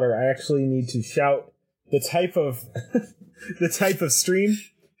endless water, I actually need to shout the type of stream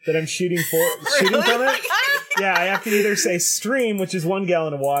that I'm shooting from it. Yeah, I have to either say stream, which is 1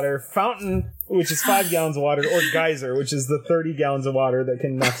 gallon of water, fountain, which is 5 gallons of water, or geyser, which is the 30 gallons of water that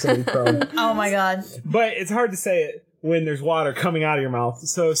can knock somebody prone. Oh my god. But it's hard to say it when there's water coming out of your mouth.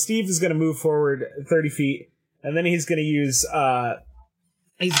 So Steve is going to move forward 30 feet, and then he's going to use,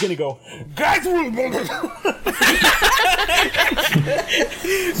 he's going to go,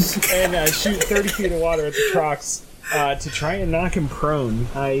 and shoot 30 feet of water at the Trox. To try and knock him prone,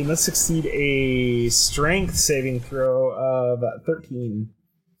 he must succeed a strength saving throw of 13.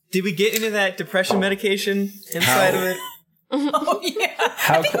 Did we get into that depression medication inside of it? Oh, yeah.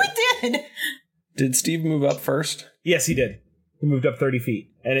 I think we did. Did Steve move up first? Yes, he did. He moved up 30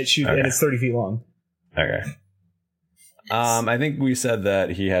 feet, and it's 30 feet long. Okay. I think we said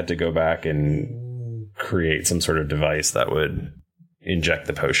that he had to go back and create some sort of device that would inject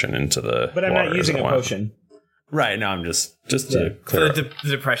the potion into the But I'm water not using a potion. Right, no, I'm just to clear up. The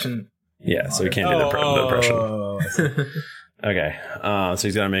depression. Yeah, so he can't do the depression. Okay, so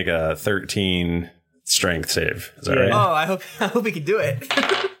he's got to make a 13 strength save. Is that right? Oh, I hope he can do it.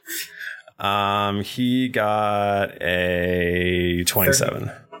 He got a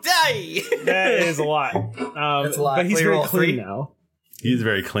 27. Die! That is a lot. That's a lot. But he's very clean now. He's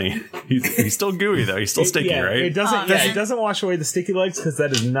very clean. He's still gooey though. He's still sticky, right? It doesn't. It doesn't wash away the sticky legs because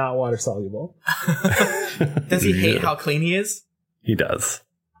that is not water soluble. Does he hate how clean he is? He does.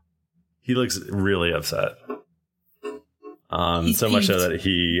 He looks really upset. So much so that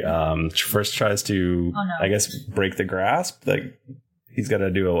he first tries to, I guess, break the grasp. Like he's got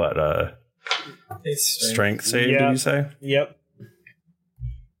to do a strength save. Did you say? Yep.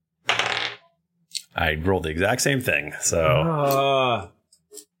 I rolled the exact same thing, so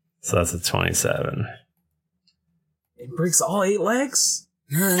that's a 27. It breaks all 8 legs?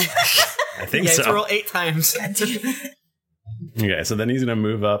 I think so. Yeah, to roll 8 times. Okay, so then he's going to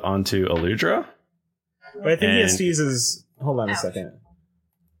move up onto Aludra. But I think he has to use his... Hold on a second.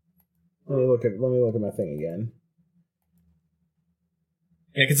 Let me look at my thing again.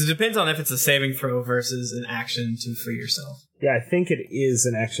 Yeah, because it depends on if it's a saving throw versus an action to free yourself. Yeah, I think it is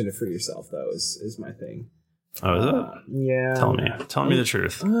an action to free yourself, though, is my thing. Oh, is it? Yeah. Tell me the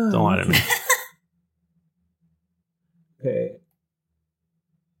truth. Don't lie to me. Okay.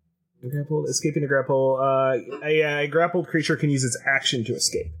 Escaping the grapple. A grappled creature can use its action to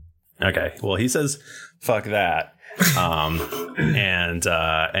escape. Okay. Well, he says, "Fuck that," and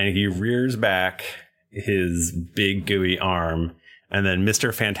he rears back his big gooey arm, and then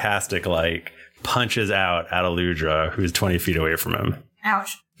Mr. Fantastic punches out at Aludra, who's 20 feet away from him.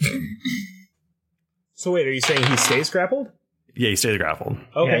 Ouch. So wait, are you saying he stays grappled? Yeah, he stays grappled.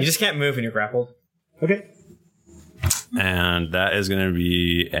 Okay. Yeah, you just can't move when you're grappled. Okay. And that is going to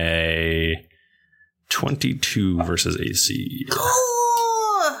be a 22 versus AC.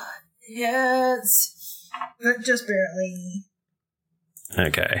 Oh, yes. But just barely.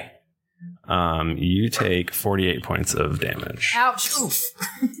 Okay. You take 48 points of damage. Ouch. Oof.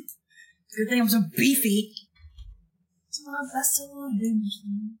 Good thing I'm so beefy.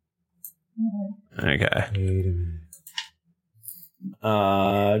 Okay.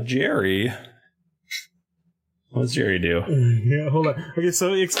 Jerry. What's Jerry do? Yeah, hold on. Okay,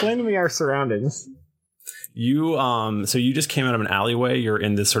 so explain to me our surroundings. You so you just came out of an alleyway. You're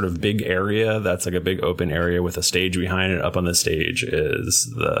in this sort of big area that's like a big open area with a stage behind it. Up on the stage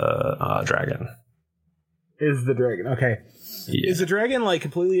is the dragon. Is the dragon okay? Yeah. Is the dragon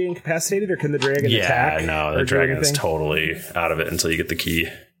completely incapacitated, or can the dragon attack? Yeah, no, the dragon's totally out of it until you get the key.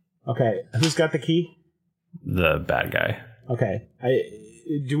 Okay, who's got the key? The bad guy. Okay,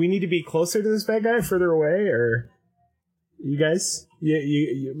 do we need to be closer to this bad guy, further away, or you guys,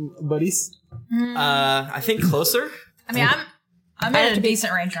 you buddies? I think closer. I mean, I'm at a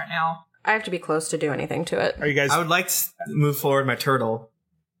decent range right now. I have to be close to do anything to it. Are you guys? I would like to move forward my turtle.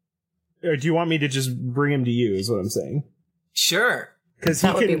 Or do you want me to just bring him to you? Is what I'm saying. Sure. Because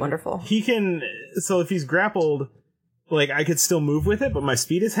that would be wonderful. He can. So if he's grappled, I could still move with it, but my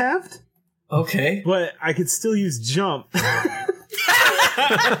speed is halved. Okay. But I could still use jump. So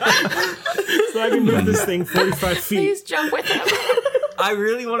I can move this thing 45 feet. Please jump with him. I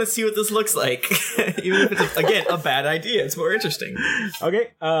really want to see what this looks like. Even if it's, again, a bad idea. It's more interesting. Okay,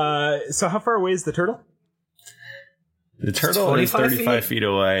 so how far away is the turtle? The turtle is 35 feet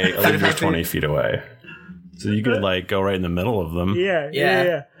away. Aludra 20 feet away. So you could, like, go right in the middle of them.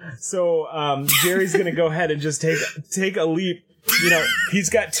 Yeah. So Jerry's going to go ahead and just take a leap. You know, he's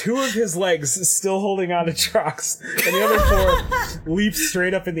got 2 of his legs still holding on to Trox, and the other 4 leaps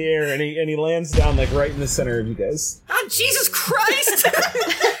straight up in the air, and he lands down like right in the center of you guys. Oh, Jesus Christ! Why'd you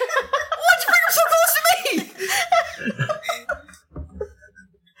bring him so close to me?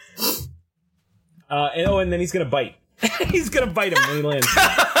 And then he's gonna bite. He's gonna bite him when he lands.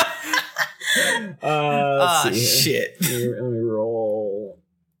 Let's see. Shit. Let me roll.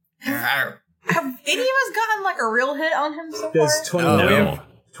 Have any of us gotten like a real hit on him so Does far?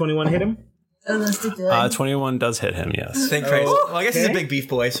 21 hit him? 21 does hit him, yes. Thank Christ. Well, I guess he's a big beef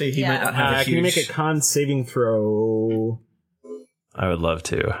boy, so he might not have a huge... Can you make a con saving throw? I would love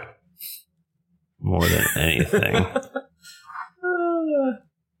to. More than anything.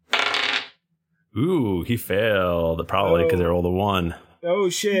 Ooh, he failed. Probably because they rolled a 1. Oh,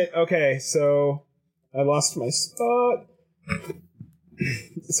 shit. Okay, so I lost my spot.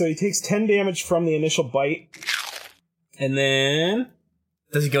 So he takes 10 damage from the initial bite. And then...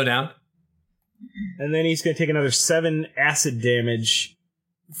 Does he go down? And then he's going to take another 7 acid damage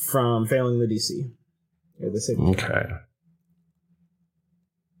from failing the DC. Okay.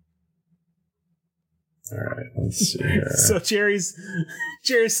 Alright, let's see here. So Jerry's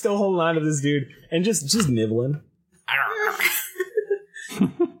still holding on to this dude and just nibbling.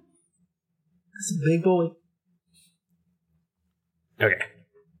 That's a big boy. Okay.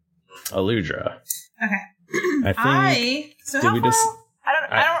 Aludra. Okay. I think...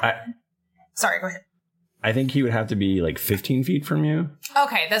 Sorry, go ahead. I think he would have to be like 15 feet from you.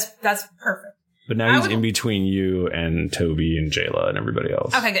 Okay, that's perfect. But now he's in between you and Toby and Jayla and everybody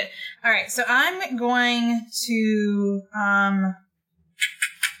else. Okay, good. All right, so I'm going to, I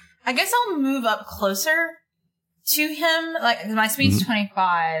guess I'll move up closer to him. Like, my speed's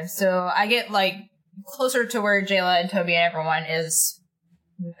 25, so I get like closer to where Jayla and Toby and everyone is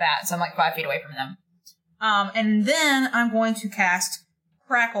with that. So I'm like 5 feet away from them. And then I'm going to cast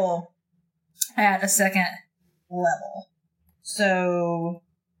Crackle at a second level. So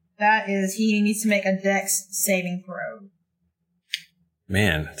that is, he needs to make a Dex saving throw.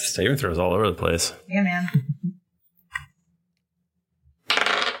 Man, saving throws all over the place. Yeah, man.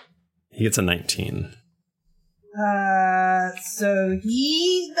 He gets a 19. So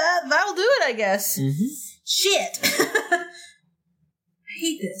that'll do it, I guess. Mm-hmm. Shit. I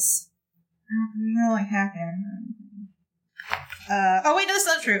hate this. I don't know, like happened. Oh wait, no, that's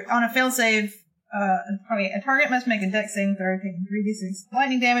not true. On a failed save, a target must make a Dex saving throw, taking 3d6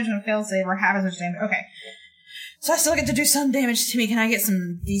 lightning damage on a failed save, or half as much damage. Okay. So I still get to do some damage to me. Can I get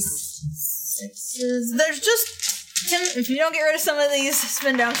some d6s? There's just... Tim, if you don't get rid of some of these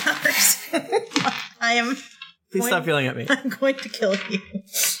spin down counters, I am... Please stop yelling at me. I'm going to kill you.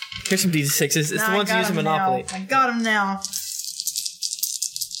 Here's some D6s. It's the ones you use in Monopoly. I got him now.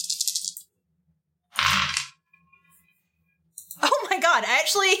 Oh my god, I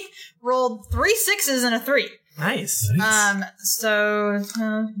actually rolled 3 6s and a 3. Nice. So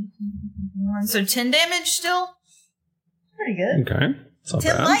 10 damage still? Pretty good. Okay.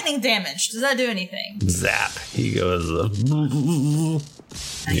 10 lightning damage. Does that do anything? Zap. He goes...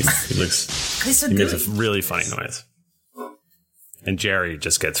 He makes a really funny noise. And Jerry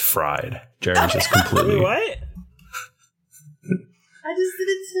just gets fried. Jerry's just completely... What? I just did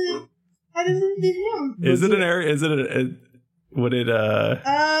it to... I just did him. Is it an area? Is it would it,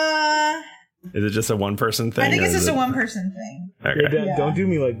 is it just a one-person thing? I think it's just a one-person thing. Okay. Yeah, don't do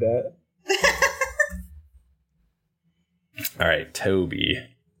me like that. All right, Toby.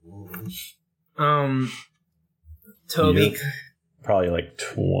 Toby. You're probably like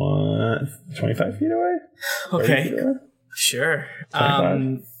 25 feet away? Okay. Feet away? Sure.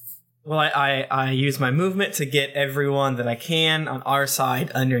 25. Well, I use my movement to get everyone that I can on our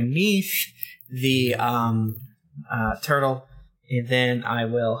side underneath the turtle, and then I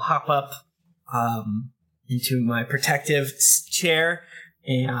will hop up into my protective chair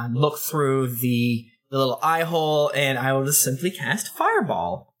and look through the little eye hole, and I will just simply cast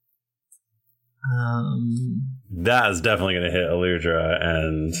Fireball. That is definitely going to hit Aludra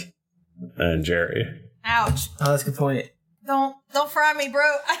and Jerry. Ouch. Oh, that's a good point. Don't fry me, bro.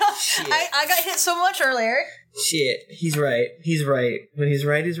 I got hit so much earlier. Shit. He's right. When he's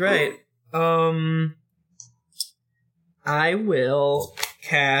right, he's right. I will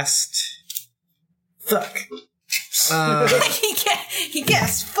cast... Fuck. He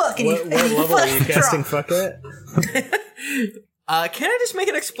cast fuck and what level are you casting fuck at? Can I just make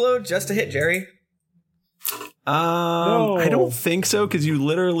it explode just to hit Jerry? No. I don't think so, because you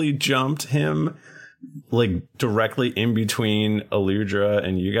literally jumped him like directly in between Aludra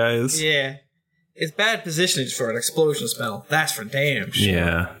and you guys. Yeah. It's bad positioning for an explosion spell. That's for damn sure.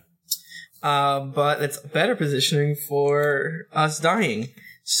 Yeah. But it's better positioning for us dying.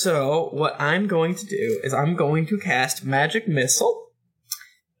 So what I'm going to do is I'm going to cast Magic Missile.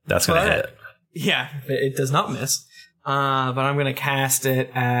 That's going to hit. Yeah, it does not miss. But I'm going to cast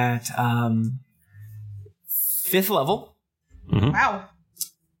it at 5th level. Mm-hmm. Wow.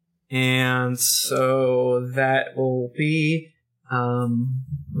 And so that will be, let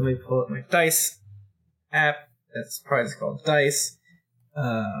me pull up my dice app. That's probably called dice. So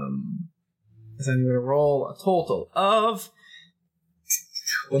I'm going to roll a total of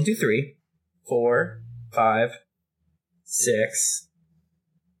 1, 2, 3, 4, 5, 6,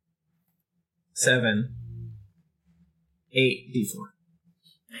 7, 8 d4.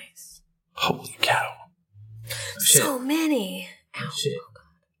 Nice. Holy cow. So many. Oh, shit.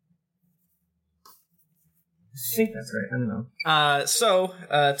 I think that's right. I don't know. So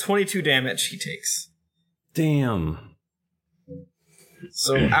 22 damage he takes. Damn.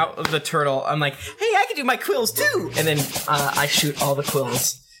 So out of the turtle, I'm like, hey, I can do my quills too! And then I shoot all the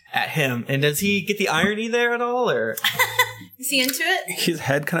quills at him. And does he get the irony there at all, or? Is he into it? His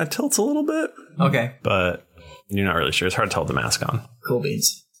head kind of tilts a little bit. Okay. But you're not really sure. It's hard to tell with the mask on. Cool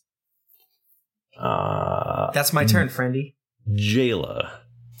beans. That's my turn, friendy. Jayla,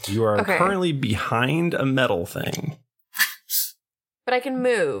 you are currently behind a metal thing. But I can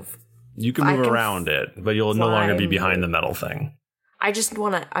move. You can move around it, but you'll no longer be behind the metal thing. I just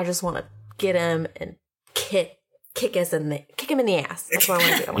wanna get him and kick him in the ass. That's what I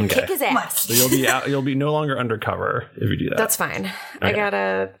want to do. I want to kick his ass. So you'll be no longer undercover if you do that. That's fine. Okay. I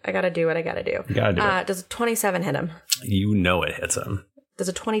gotta do what I gotta do. You gotta do it. Does a 27 hit him? You know it hits him. Does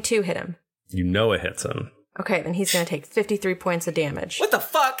a 22 hit him? You know it hits him. Okay, then he's gonna take 53 points of damage. What the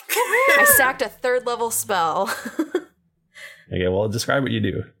fuck? I sacked a 3rd level spell. Okay, well, describe what you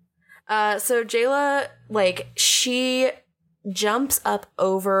do. So Jayla, she jumps up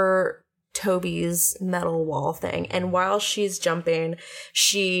over Toby's metal wall thing, and while she's jumping,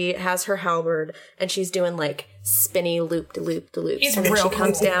 she has her halberd and she's doing spinny loop-de-loops, and then she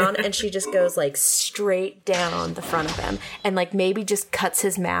comes down and she just goes straight down the front of him and maybe just cuts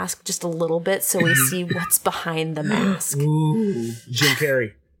his mask just a little bit so we see what's behind the mask. Ooh, Jim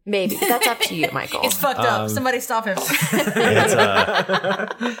Carrey. Maybe. That's up to you, Michael. It's fucked up. Somebody stop him.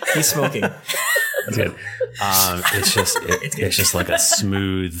 He's smoking. That's good. It's just like a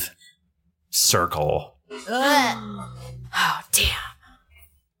smooth circle. Oh, damn.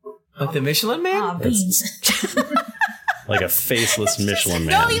 Like the Michelin Man? Like a faceless Michelin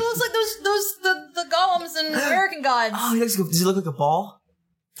Man. No, he looks like the golems and American Gods. Oh, does he look like a ball?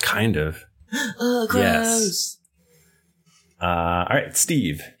 Kind of. Oh, gross. Yes. All right,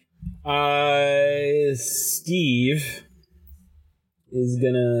 Steve. Steve is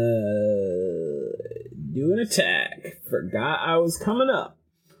gonna do an attack. Forgot I was coming up.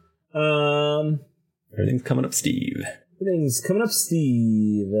 Everything's coming up, Steve. He's going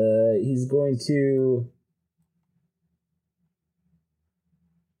to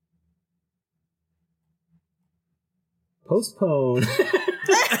postpone.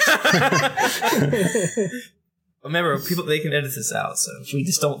 Remember, people, they can edit this out, so if we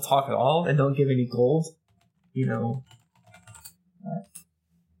just don't talk at all and don't give any gold,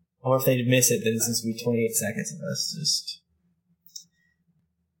 or if they miss it, then it's just be 28 seconds of us just...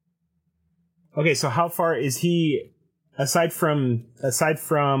 Okay, so how far is he, aside from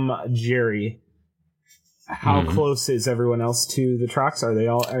Jerry, how close is everyone else to the trucks? Are they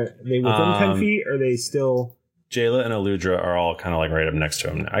within 10 feet, or are they still... Jayla and Aludra are all kind of right up next to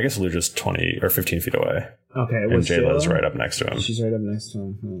him. I guess Aludra's 20 or 15 feet away. Okay, and Jayla's right up next to him. She's right up next to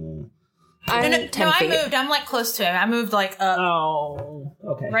him. I moved. I'm close to him. I moved up. Oh,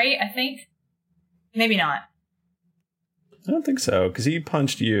 okay. Right? I think. Maybe not. I don't think so, because he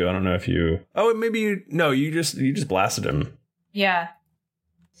punched you. I don't know if you... Oh, maybe you... No, you just blasted him. Yeah.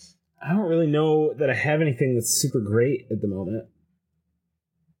 I don't really know that I have anything that's super great at the moment.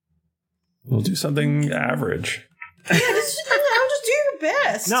 We'll do something average. Yeah, just do your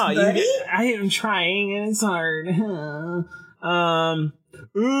best. No, buddy. I am trying and it's hard.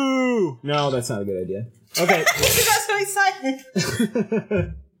 Ooh, no, that's not a good idea. Okay, You got so excited.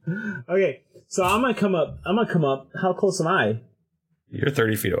 okay. So I'm gonna come up. How close am I? You're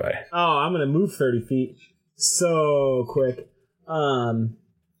 30 feet away. Oh, I'm gonna move 30 feet so quick. And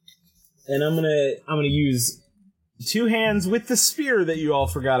I'm gonna use 2 hands with the spear that you all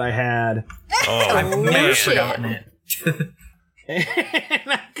forgot I had. Oh, I've never forgotten it. And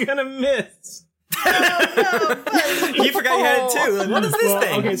I'm gonna miss. You forgot you had it too. Like, what is this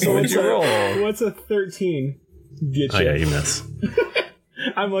thing? Okay, so What'd you roll? What's a 13? Get Oh, you. yeah, you miss.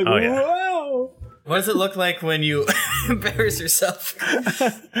 I'm like, Oh, yeah. whoa! What does it look like when you embarrass yourself?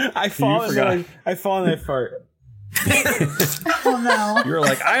 I fall and I fart. Oh no. You were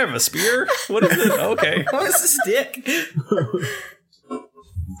like, I have a spear? What is it? Okay. What is a stick?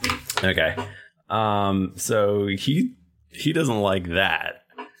 Okay. So he doesn't like that.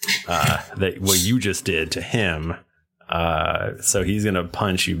 That what you just did to him. So he's gonna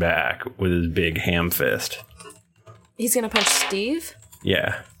punch you back with his big ham fist. He's gonna punch Steve?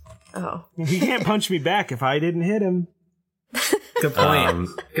 Yeah. Oh. He can't punch me back if I didn't hit him. Good point.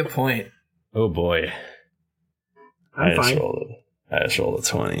 Good point. Oh boy. I'm fine. I just rolled a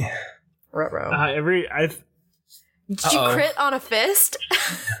 20. Ruh-roh. Did you crit on a fist?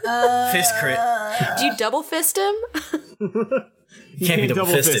 Fist crit. Do you double fist him? You can't be double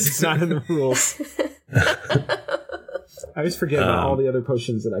fisted. It's not in the rules. I always forget about all the other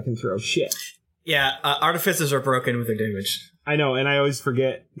potions that I can throw. Shit. Yeah, artificers are broken with their damage. I know, and I always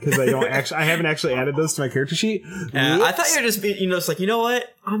forget because I haven't actually added those to my character sheet. I thought you were just being, it's like, you know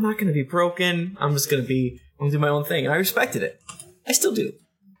what? I'm not going to be broken. I'm just going to do my own thing. And I respected it. I still do.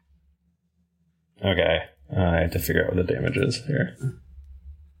 Okay. I have to figure out what the damage is here.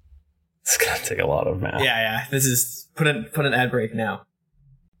 It's going to take a lot of math. Yeah. This is put an ad break now.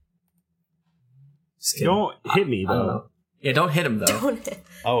 Don't hit me though. Yeah, don't hit him though.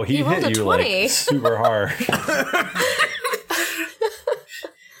 Oh, he rolled hit a you 20. like super hard.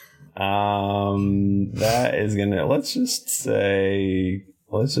 That is gonna. Let's just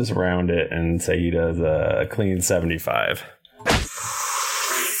round it and say he does a clean 75.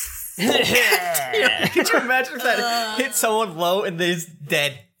 Could you imagine if that hit someone low and they're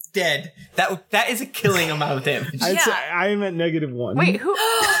dead? That is a killing amount of damage. I'm at -1. Wait, who?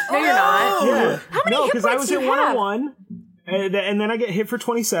 No, you're not. Yeah. How many No, hit because I points was do at you have? 101, and then I get hit for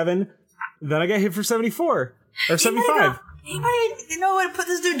 27. Then I get hit for 74 or 75. Anybody know how to put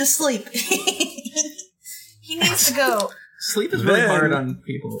this dude to sleep? He needs to go. Sleep is really hard on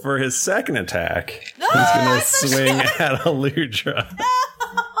people. For his second attack, he's gonna swing at Aludra.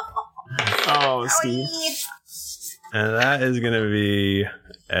 Oh, Steve. And that is going to be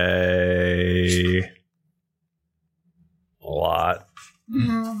a lot.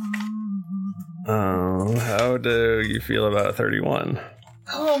 How do you feel about 31?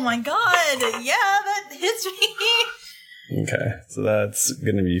 Oh my god. Yeah, that hits me. Okay, so that's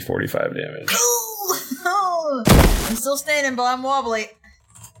going to be 45 damage. Oh, I'm still standing, but I'm wobbly.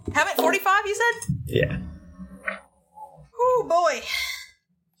 How many? 45, you said? Yeah. Oh boy.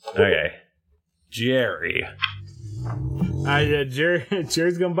 Okay. Jerry.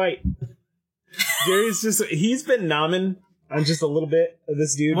 Jerry's gonna bite. He's been nomming on just a little bit of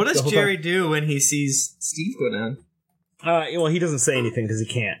this dude. What does Jerry do when he sees Steve go down? Well, he doesn't say anything because he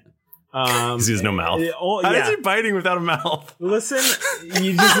can't. Because he has no mouth. How is he biting without a mouth? Listen,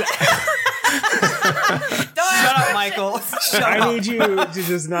 you just... Shut up, Michael. Shut up. I need you to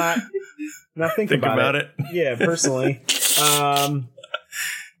just not think about it. Yeah, personally.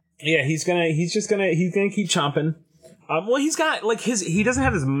 Yeah, he's gonna keep chomping. Well, he's got he doesn't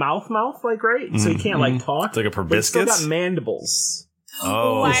have his mouth like right, so he can't talk. It's like a but he's still proboscis. got mandibles.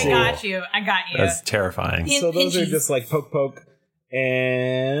 Oh, I got you. That's terrifying. So those are just like poke,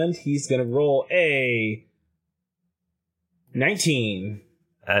 and he's gonna roll a 19.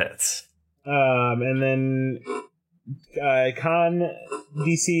 That's and then con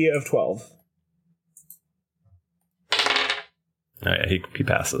DC of 12. Oh, yeah, he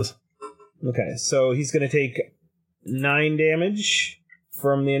passes. Okay, so he's going to take 9 damage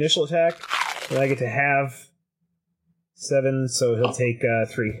from the initial attack, and I get to have 7, so he'll take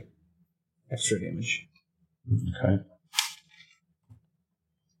 3 extra damage. Okay.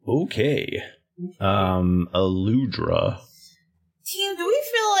 Aludra. Team, do we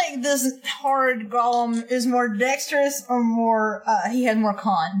feel like this hard golem is more dexterous or more, he has more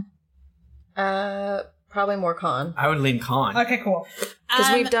con? Probably more con. I would lean con. Okay, cool.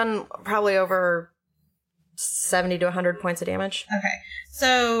 Because we've done probably over 70 to 100 points of damage. Okay.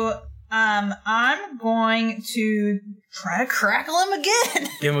 So, I'm going to try to crackle him again.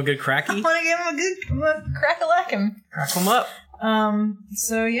 Give him a good cracky? I want to give him a good crackle-lack him. Crackle him up.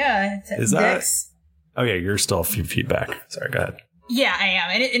 So yeah. Is that... Oh yeah, you're still a few feet back. Sorry, go ahead. Yeah, I am.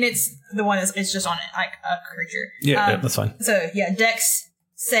 And it's the one it's just on it, like a creature. Yeah, that's fine. So yeah, Dex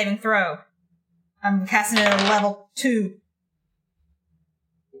saving throw. I'm casting it at a level 2.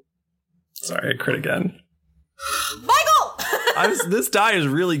 Sorry, I crit again. Michael! This die is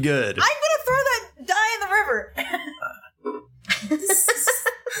really good. I'm gonna throw that die in the river.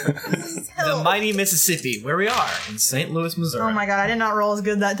 The mighty Mississippi, where we are in St. Louis, Missouri. Oh my god, I did not roll as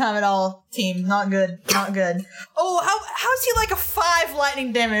good that time at all, team. Not good. Not good. Oh, how's he like a 5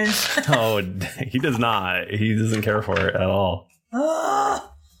 lightning damage? Oh, he does not. He doesn't care for it at all.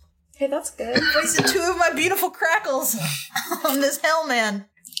 Hey, that's good. Wasted 2 of my beautiful crackles on this hellman.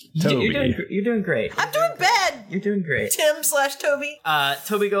 Toby. You're doing great. I'm doing bad. You're doing great. Tim/Toby.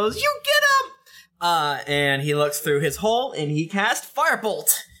 Toby goes, you get him! And he looks through his hole and he casts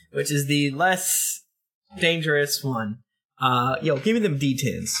Firebolt, which is the less dangerous one. Give me them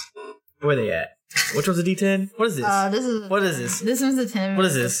D10s. Where are they at? Which one's a D10? What is this? What is this? This one's a 10. What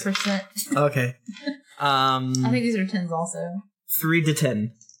is this? Percent. Okay. I think these are 10s also. 3 to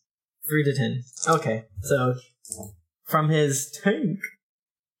 10. 3 to 10. Okay. So, from his tank,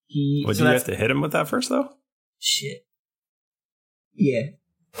 he... Would you have to hit him with that first, though? Shit. Yeah.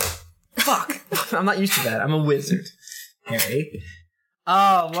 Fuck. I'm not used to that. I'm a wizard. Harry.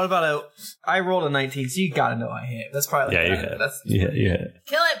 Oh, what about I rolled a 19, so you gotta know I hit. That's probably you hit. You hit.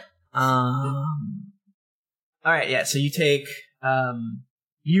 Kill him. Alright, yeah, so you take,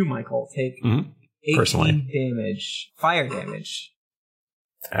 you, Michael, take 18 damage. Fire damage.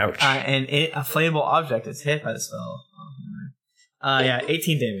 Ouch. And a flammable object is hit by the spell.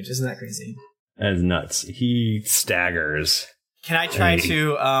 18 damage. Isn't that crazy? That is nuts. He staggers. Can I try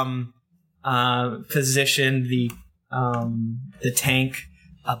to position the tank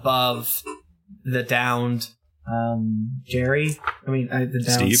above the downed Jerry? The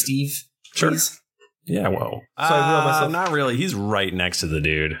downed Steve. Sure. Please? Yeah, well. So I roll myself. Not really. He's right next to the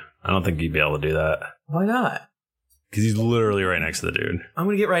dude. I don't think he'd be able to do that. Why not? Because he's literally right next to the dude. I'm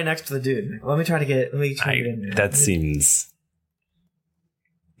gonna get right next to the dude. Let me try to get in there. That seems.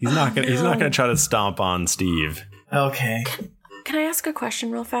 He's not gonna try to stomp on Steve. Okay. Can I ask a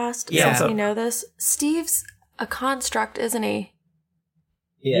question real fast? Yeah. Since we know this, Steve's a construct, isn't he?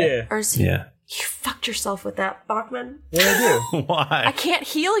 Yeah. Or is he? Yeah. You fucked yourself with that, Bachman. What'd I do? Why? I can't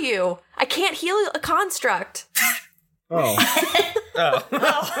heal you. I can't heal a construct. Oh.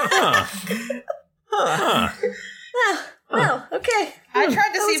 Well, okay. I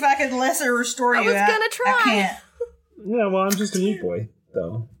tried to see if I could lesser restore you. I was gonna try. I can't. Yeah, well, I'm just a meat boy,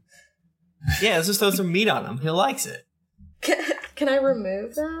 though. Yeah, let's just throw some meat on him. He likes it. Can I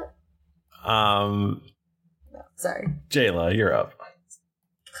remove that? No, sorry. Jayla, you're up.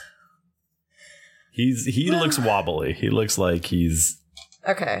 He looks wobbly. He looks like he's...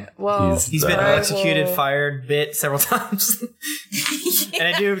 Okay, well... He's been electrocuted, fired, bit several times. And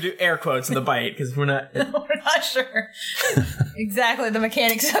I do air quotes in the bite, because we're not... We're not sure exactly the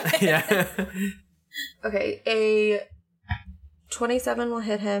mechanics of it. Yeah. Okay, a 27 will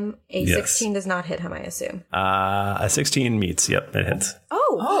hit him. A 16 does not hit him, I assume. A 16 meets. Yep, it hits.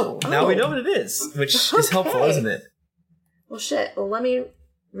 Oh, now we know what it is, which is helpful, isn't it? Well, shit. Well, let me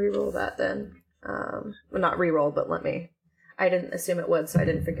reroll that then. Well, not reroll, but let me. I didn't assume it would, so I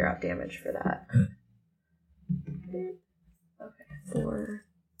didn't figure out damage for that. Okay, 4.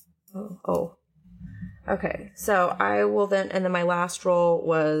 Oh. Okay, so I will then, and then my last roll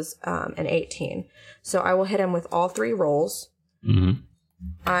was an 18. So I will hit him with all 3 rolls. Mm-hmm.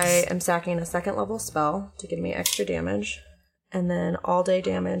 I am sacking a 2nd level spell to give me extra damage. And then all day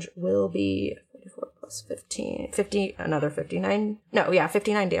damage will be 44 plus 15, 50, another 59. No, yeah,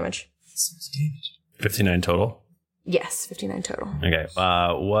 59 damage. 59 total? Yes, 59 total. Okay,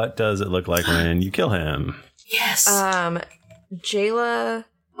 what does it look like when you kill him? Yes. Jayla,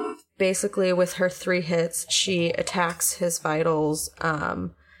 basically with her 3 hits, she attacks his vitals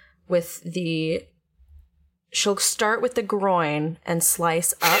with the... She'll start with the groin and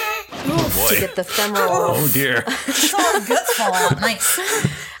slice up to get the femoral. Oh dear. All the guts fall out. Nice.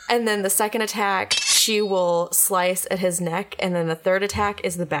 And then the second attack, she will slice at his neck. And then the third attack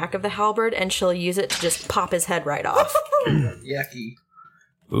is the back of the halberd, and she'll use it to just pop his head right off. Yucky.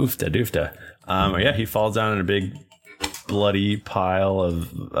 Oofta doofta. Yeah, he falls down in a big bloody pile of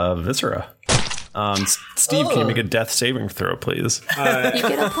viscera. Steve, can you make a death saving throw, please? You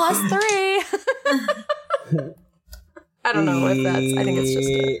get a +3. I don't know if that's... I think it's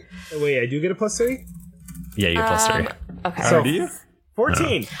just Wait, I do get a +3? Yeah, you get +3. Okay. So, do you?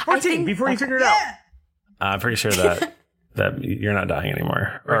 14. 14, before you figure it out. I'm pretty sure that you're not dying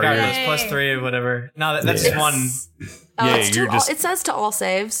anymore. Regardless, +3 or whatever. No, that's just one. You're just... It says to all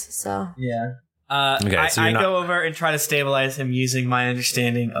saves, so... Yeah. Okay, so I go over and try to stabilize him using my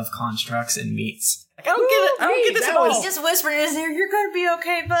understanding of constructs and meats. Like, I don't get it. I don't get this at all. He just whispered in his ear, "You're gonna be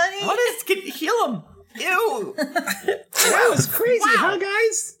okay, buddy." What is... Heal him. Ew. That was crazy, huh,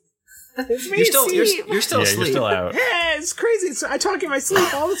 guys? It's me, You're still Steve. you're still asleep. You're still out. Yeah, it's crazy. So I talk in my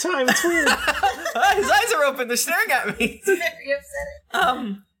sleep all the time. It's weird. His eyes are open. They're staring at me. Very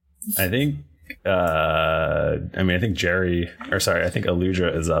upsetting. I think. I think I think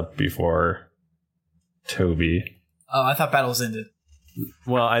Aludra is up before Toby. Oh, I thought battle was ended.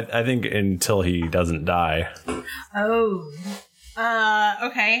 Well, I think until he doesn't die. Oh.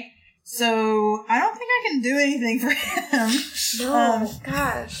 Okay. So I don't think I can do anything for him. No,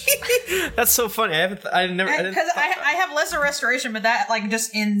 gosh. That's so funny. Because I have lesser restoration, but that like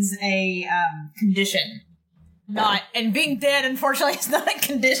just ends a condition. And being dead, unfortunately, is not a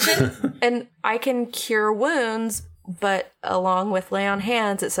condition. And I can cure wounds, but along with lay on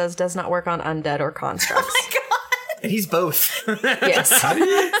hands, it says does not work on undead or constructs. Oh my god! And he's both. Yes. How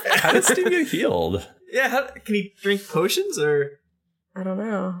did Steve get healed? Yeah, can he drink potions or? I don't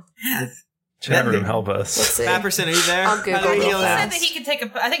know. Chat room, help us. Let's see. Babberson, are you there? I'll Google How do we real heal He him? said that he could take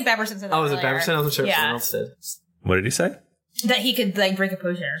a. I think Babberson said that. Oh, was it earlier. Babberson? I wasn't sure if someone Yeah. else did. What did he say? That he could like drink a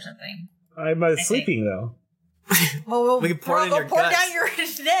potion or something. I'm sleeping though. Well, We can pour it in your pour guts. down your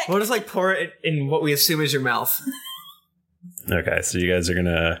neck. We'll just like pour it in what we assume is your mouth. Okay, so you guys are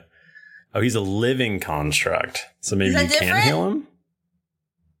gonna. Oh, he's a living construct, so maybe Is that you can different? heal him.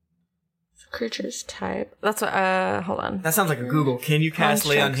 Creature's type. That's what. Hold on. That sounds like a Google. Can you cast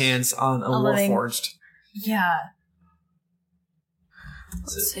lay on hands on a living- Warforged? Yeah.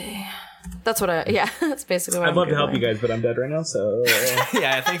 Let's see. That's what I. Yeah, that's basically what I'd I'm love to help Googling. you guys, but I'm dead right now. So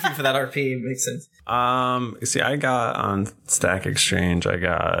Yeah, thank you for that RP. It makes sense. See, I got on Stack Exchange. I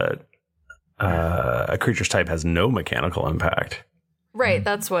got a creature's type has no mechanical impact. Right.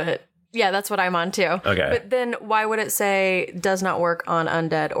 That's what. Yeah, that's what I'm on too. Okay. But then why would it say does not work on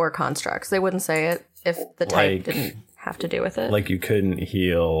undead or constructs? They wouldn't say it if the type didn't have to do with it. Like you couldn't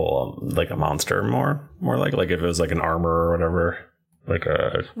heal like a monster more like if it was like an armor or whatever. Like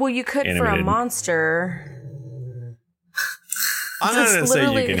a well, you could for a animated- monster. I'm not Just gonna say you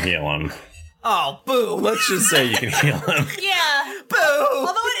literally- can heal him. Oh, boo! Let's just say you can heal him. Yeah. Boo!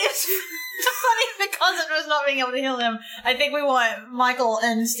 Although it is funny the concept of us not being able to heal him. I think we want Michael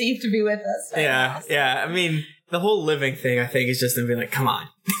and Steve to be with us. Yeah. I mean, the whole living thing, I think, is just them being like, come on.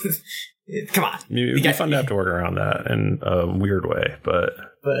 Come on. It would be fun to have to work around that in a weird way, but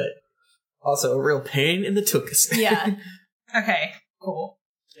also a real pain in the tuchus. Yeah. Okay, cool.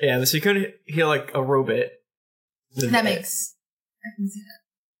 Yeah, so you couldn't heal like a robot. That makes... I can see that.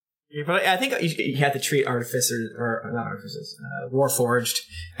 I think you have to treat artificers, or not artificers, Warforged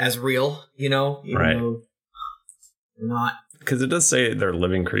as real, even Right. though they're not. because it does say they're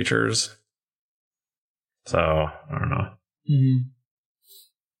living creatures. So I don't know. Mm-hmm.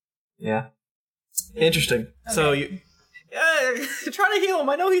 Yeah. Interesting. Okay. So you trying to heal him.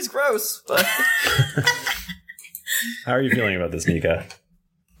 I know he's gross, but How are you feeling about this, Nika?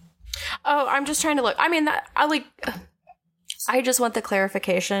 Oh, I'm just trying to look. I mean, I just want the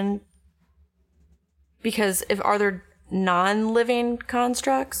clarification because are there non-living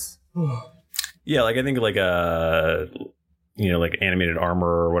constructs? Yeah, like I think like a like animated armor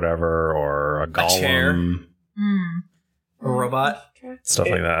or whatever, or a golem, chair. A robot, stuff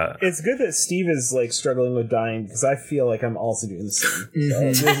like that. It's good that Steve is like struggling with dying because I feel like I'm also doing the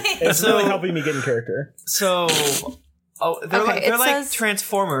same. So it's really helping me get in character. So, they're Okay, they're it like says-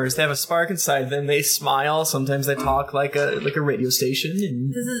 Transformers. They have a spark inside them. They smile. Sometimes they talk like a radio station.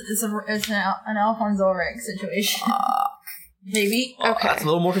 And It's an Alphonse Ulrich situation. Maybe. Okay. That's a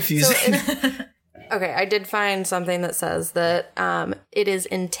little more confusing. Okay, I did find something that says that it is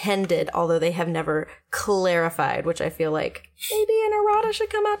intended, although they have never clarified, which I feel like maybe an errata should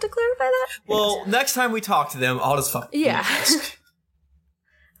come out to clarify that. Well, next time we talk to them, I'll just fuck. Yeah.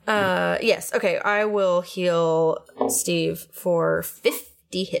 Yes. Okay, I will heal Steve for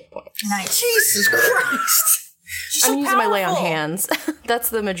 50 hit points. Nice. Jesus Christ! I'm using my lay on hands. That's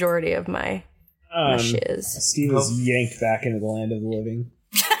the majority of my shiz. Steve is yanked back into the land of the living.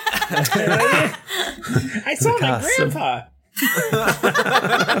 I saw my grandpa.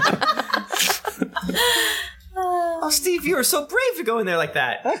 Oh, Steve, you were so brave to go in there like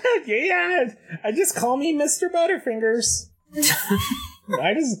that. Yeah, I just call me Mr. Butterfingers.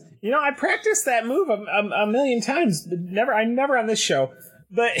 I practiced that move a million times, but I'm never on this show.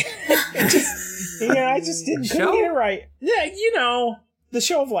 But I just couldn't get it right. Yeah, the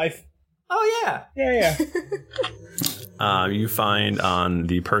show of life. Oh yeah. Yeah. You find on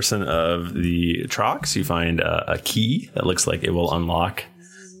the person of the Trox, you find a key that looks like it will unlock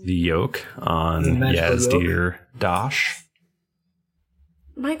the yoke on Yazdir Dash.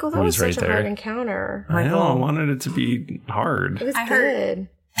 Michael, that Who's was such right a hard there. encounter. I know, I wanted it to be hard. It was good.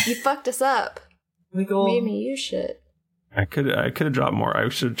 You fucked us up. Michael, Made me use shit. I could have dropped more. I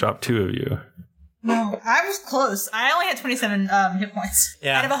should have dropped 2 of you. No, I was close. I only had 27 hit points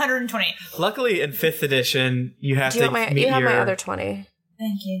out of 120. Luckily, in 5th edition, you have to meet you have my other 20.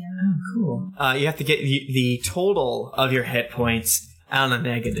 Thank you. Oh, cool. You have to get the total of your hit points on a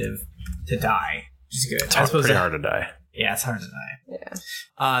negative to die, which is good. It's pretty hard to die. Yeah, it's hard to die. Yeah.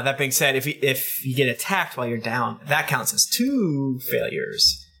 That being said, if you get attacked while you're down, that counts as 2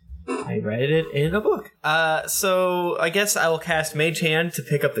 failures. I read it in a book. So I guess I will cast Mage Hand to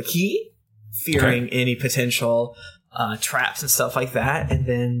pick up the key, fearing any potential traps and stuff like that, and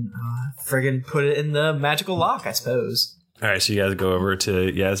then friggin' put it in the magical lock, I suppose. All right, so you guys go over to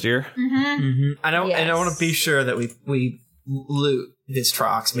Yazdir. And I want to be sure that we loot his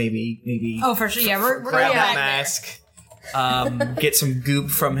Trox. Maybe. Oh, for sure. Yeah, we're grab going that back mask. Get some goop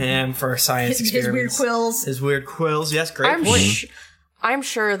from him for science experiments. His weird quills. Yes, great point. I'm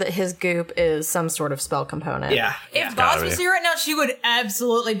sure that his goop is some sort of spell component. Yeah. If Boss was here right now, she would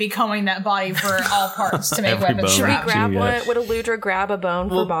absolutely be combing that body for all parts to make weapons. Should we grab one? Would Eludra grab a bone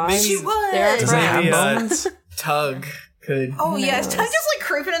for Boss? She would. There are bones. Tug could. Oh, yes. Tug just like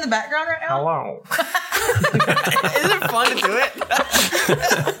creeping in the background right now. Hello. Isn't it fun to do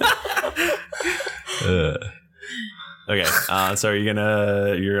it? Okay, so are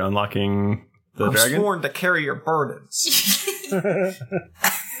you're unlocking the dragon? I'm sworn to carry your burdens.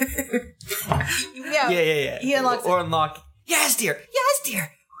 Yeah. He unlocks or unlock. Yes, dear.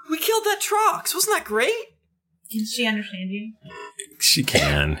 We killed that Trox. Wasn't that great? Can she understand you? She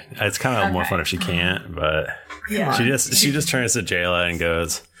can. It's kind of more fun if she can't, but she just turns to Jayla and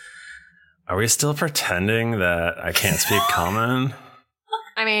goes, "Are we still pretending that I can't speak common?"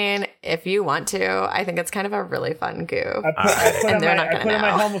 I mean, if you want to, I think it's kind of a really fun goof. I put on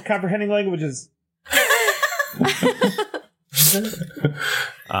my helm of comprehending languages.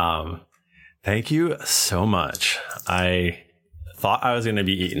 Thank you so much. I thought I was going to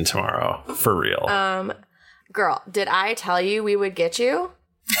be eaten tomorrow, for real. Girl, did I tell you we would get you?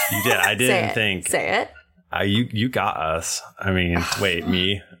 You did. I didn't think. Say it. You got us. I mean, wait,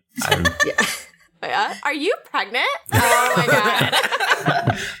 me? Are you pregnant? Oh my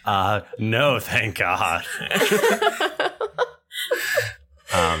god. No, thank God.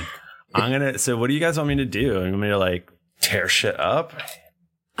 So what do you guys want me to do? You want me to like tear shit up?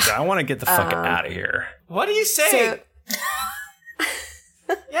 I want to get the fuck out of here. What do you say?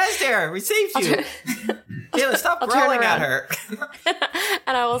 Yes, dear, we saved you. Taylor, stop growling at her.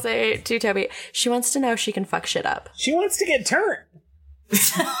 And I will say to Toby, she wants to know if she can fuck shit up. She wants to get turned.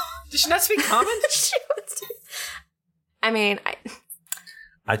 Does she not speak common? She wants to. I mean,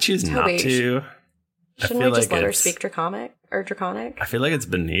 I choose Toby, not to. Shouldn't we just let her speak Draconic? I feel like it's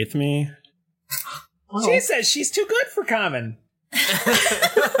beneath me. She says she's too good for common.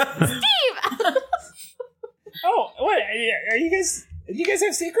 Steve! Oh, what? Are you guys? Do you guys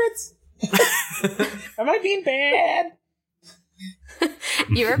have secrets? Am I being bad?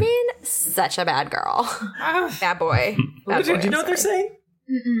 You're being such a bad girl. Bad boy. Bad boy. Do you know what they're saying?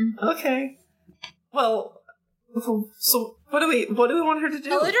 Mm-mm. Okay. Well, so what do we want her to do?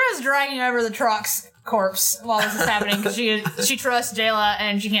 Eludra is dragging over the Trox corpse while this is happening because she trusts Jayla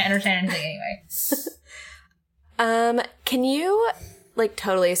and she can't understand anything anyway. Can you like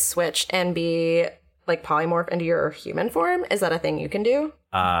totally switch and be like polymorph into your human form? Is that a thing you can do?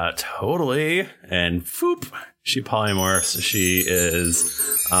 Totally. And foop, she polymorphs. She is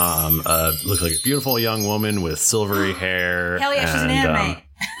looks like a beautiful young woman with silvery hair. Hell yeah, she's an anime.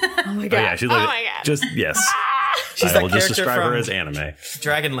 Oh my god. Oh yeah, she's like just yes. She's I will just describe her as anime.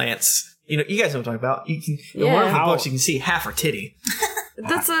 Dragonlance. You know, you guys know what I'm talking about. You can in one of the books you can see half her titty.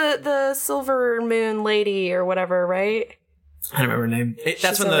 That's the Silver Moon Lady or whatever, right? I don't remember her name.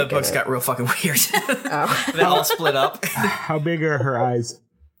 That's when the books got real fucking weird. They all split up. How big are her eyes?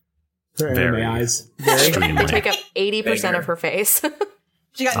 Her Very. anime eyes. They take up 80% of her face.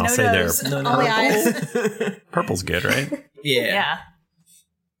 She got I'll no say nose, they're only eyes. Purple's good, right? Yeah.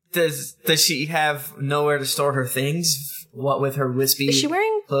 Does she have nowhere to store her things? What with her wispy Is she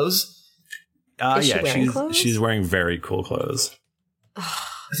wearing clothes? Is she wearing clothes? She's wearing very cool clothes.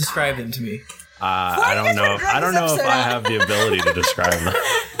 Describe them to me. I don't know. I don't know if I have the ability to describe them.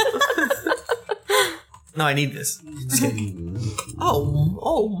 No, I need this.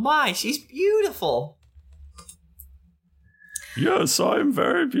 Oh my, she's beautiful. Yes, I'm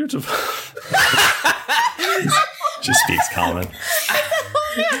very beautiful. She speaks common.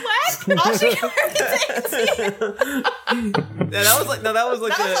 All she can that was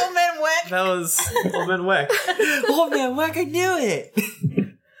like Old Man Weck. That was Old Man Weck. Old Man Weck, I knew it.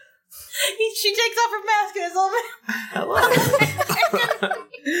 She takes off her mask and it's Old Man. Hello.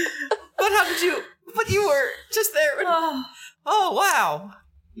 But But you were just there. Oh wow.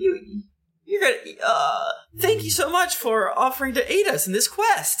 You're gonna. Thank you so much for offering to aid us in this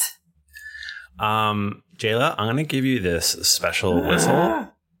quest. Jayla, I'm gonna give you this special whistle,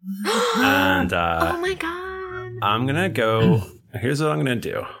 and oh my god! I'm gonna go. Here's what I'm gonna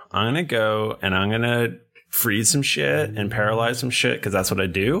do. I'm gonna go and I'm gonna freeze some shit and paralyze some shit because that's what I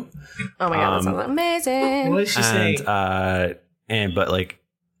do. Oh my god, that sounds amazing! What is she saying? But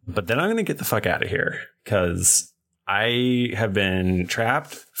then I'm gonna get the fuck out of here because I have been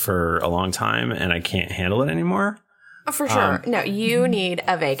trapped for a long time and I can't handle it anymore. Oh, for sure. No, you need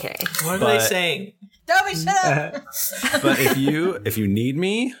a vacay. What are they saying? Dobby, shut up! But if you need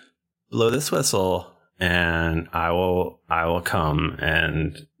me, blow this whistle and I will come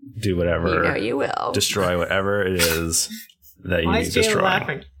and do whatever. You know you will. Destroy whatever it is that you need to destroy.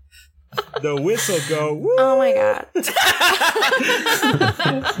 Laughing? The whistle go. Woo! Oh my god!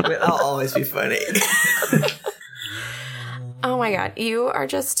 I'll always be funny. Oh my god, you are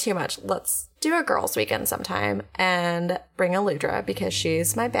just too much. Let's do a girls' weekend sometime and bring Eludra because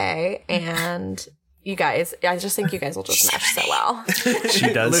she's my bae, and you guys, I just think you guys will just mesh so well.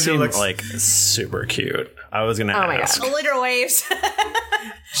 She does seem like super cute. I was gonna ask. My god. Eludra waves.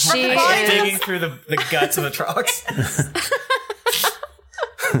 She is digging through the guts of Atrox.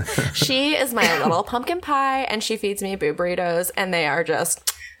 She is my little pumpkin pie, and she feeds me boo burritos, and they are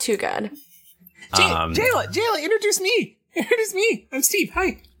just too good. Jayla, introduce me. Introduce me. I'm Steve.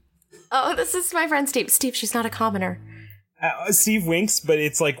 Hi. Oh, this is my friend Steve. Steve, she's not a commoner. Steve winks, but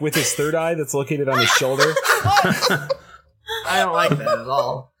it's like with his third eye that's located on his shoulder. I don't like that at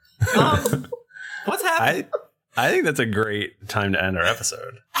all. What's happening? I think that's a great time to end our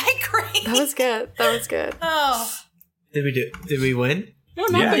episode. I agree. That was good. That was good. Oh. Did we win? No,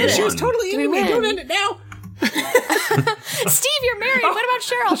 not Yeah, she was won. totally into me. Don't end it now. Steve, you're married. What about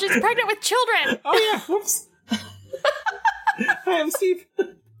Cheryl? She's pregnant with children. Oh yeah. Whoops. Hi, I'm Steve.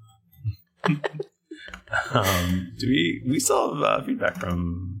 Do we still have feedback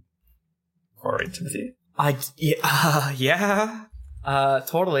from Corey Timothy? Yeah,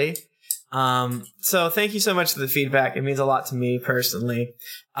 totally. So thank you so much for the feedback. It means a lot to me personally.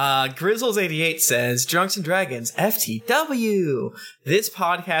 Grizzles88 says, Drunks and Dragons, FTW. This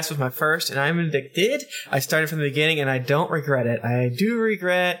podcast was my first and I'm addicted. I started from the beginning and I don't regret it. I do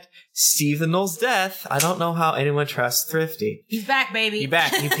regret Steve the Knoll's death. I don't know how anyone trusts Thrifty. He's back, baby. He's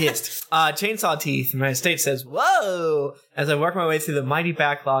back. He pissed. Chainsaw Teeth in the United States says, whoa! As I work my way through the mighty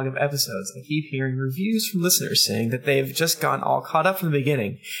backlog of episodes, I keep hearing reviews from listeners saying that they've just gotten all caught up from the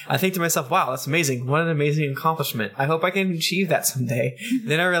beginning. I think to myself, wow, that's amazing. What an amazing accomplishment. I hope I can achieve that someday.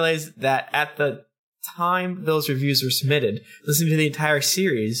 Then I realized that at the time those reviews were submitted, listening to the entire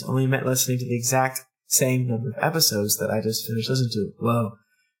series only meant listening to the exact same number of episodes that I just finished listening to. Whoa.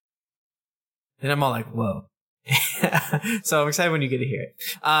 And I'm all like, whoa. So I'm excited when you get to hear it.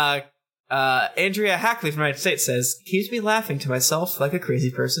 Andrea Hackley from the United States says, keeps me laughing to myself like a crazy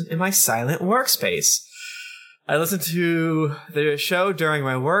person in my silent workspace. I listen to the show during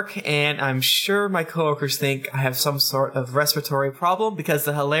my work, and I'm sure my coworkers think I have some sort of respiratory problem because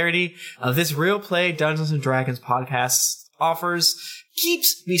the hilarity of this Real Play Dungeons & Dragons podcast offers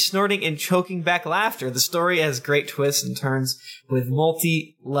keeps me snorting and choking back laughter. The story has great twists and turns with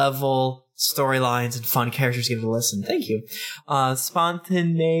multi-level storylines and fun characters to give it a listen. Thank you.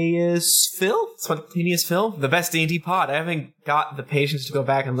 Spontaneous Phil, the best D&D pod. I haven't got the patience to go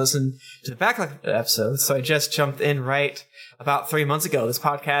back and listen to the backlog episodes, so I just jumped in right about 3 months ago. This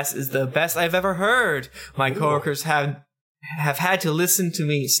podcast is the best I've ever heard. My coworkers have had to listen to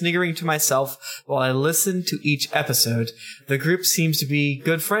me sniggering to myself while I listen to each episode. The group seems to be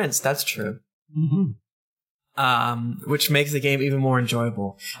good friends. That's true. Mm-hmm. Which makes the game even more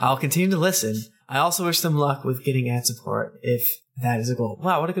enjoyable. I'll continue to listen. I also wish them luck with getting ad support, if that is a goal.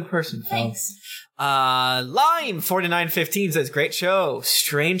 Wow, what a good person. Thanks. Lime4915 says, great show.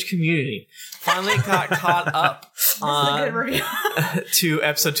 Strange community. Finally got caught up to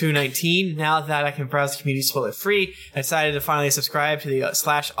episode 219. Now that I can browse the community spoiler free, I decided to finally subscribe to the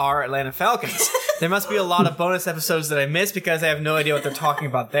 /R Atlanta Falcons. There must be a lot of bonus episodes that I missed because I have no idea what they're talking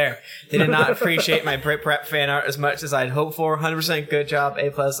about there. They did not appreciate my Brit Prep fan art as much as I'd hoped for. 100% good job.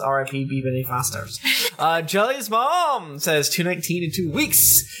 A+, RIP, B, Benny 5 stars. Jelly's mom says 219 in 2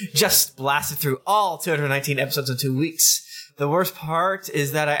 weeks. Just blasted through all 219 episodes in 2 weeks. The worst part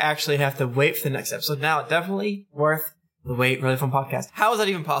is that I actually have to wait for the next episode. Now, definitely worth the wait. Really fun podcast. How is that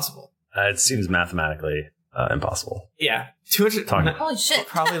even possible? It seems mathematically impossible. Yeah. 200. Holy shit.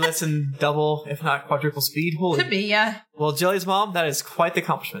 Probably listen double, if not quadruple speed. Holy. Could be, yeah. Well, Jelly's mom, that is quite the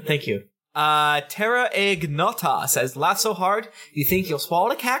accomplishment. Thank you. Terra Ignota says, laugh so hard you think you'll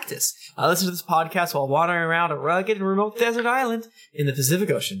swallow a cactus. I listen to this podcast while wandering around a rugged and remote desert island in the Pacific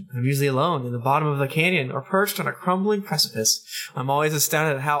Ocean. I'm usually alone in the bottom of the canyon or perched on a crumbling precipice. I'm always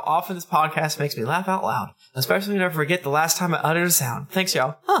astounded at how often this podcast makes me laugh out loud, especially when I forget the last time I uttered a sound. Thanks,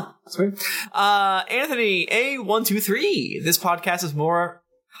 y'all. Huh, that's weird. Anthony A123, this podcast is more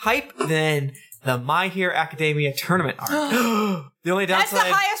hype than the My Hero Academia tournament arc. The only downside, that's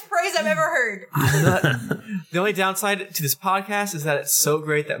the highest praise I've ever heard. The only downside to this podcast is that it's so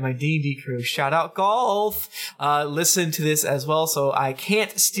great that my D&D crew, shout out Golf, listen to this as well, so I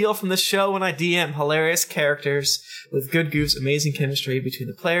can't steal from the show when I DM. Hilarious characters with good goofs, amazing chemistry between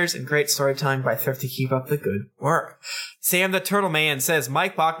the players, and great storytelling by Thrifty. Keep up the good work. Sam the Turtle Man says,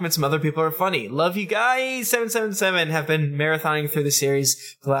 Mike Bachman, some other people are funny. Love you guys. 777 have been marathoning through the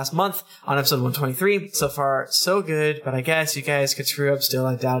series for the last month on episode 123. So far, so good, but I guess you guys could screw up still.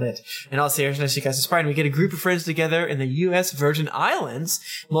 I doubt it. In all seriousness, you guys inspired me to get a group of friends together in the U.S. Virgin Islands,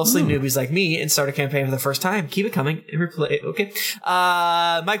 mostly newbies like me, and start a campaign for the first time. Keep it coming. Okay.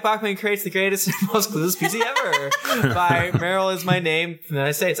 Mike Bachman creates the greatest and most clueless PC ever. By Meryl is my name from the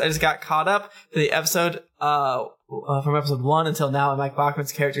United States. I just got caught up to the episode from episode 1 until now, and Mike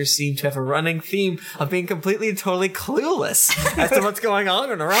Bachman's characters seem to have a running theme of being completely and totally clueless as to what's going on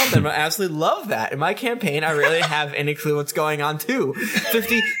and around them. I absolutely love that. In my campaign, I really have any clue what's going on too.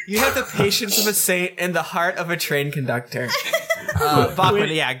 50, you have the patience of a saint and the heart of a train conductor. Bachman,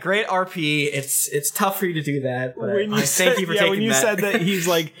 yeah, great RP. It's tough for you to do that, but thank you for taking that. When you said that he's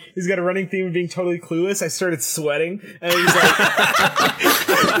got a running theme of being totally clueless, I started sweating, and he's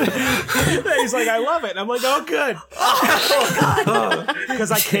like, I love it. And I'm like, oh, good.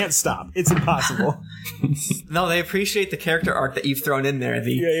 Because I can't stop. It's impossible. No, they appreciate the character arc that you've thrown in there. I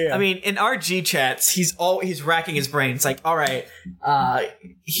mean, in our G chats, he's racking his brain. It's like, all right,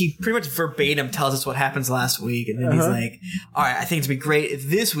 he pretty much verbatim tells us what happens last week, and then he's like, all right, I think it'd be great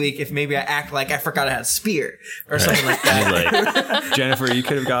this week if maybe I act like I forgot I had a spear or something like that. Like, Jennifer, you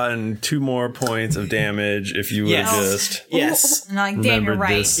could have gotten 2 more points of damage if you would have just and I'm like, damn, you're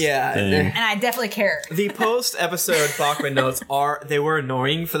right. Yeah, and I definitely care. The post episode Bachman notes they were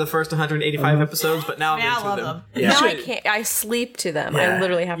annoying for the first 185 episodes, but now I love them. Yeah. Now I can't. I sleep to them. Yeah. I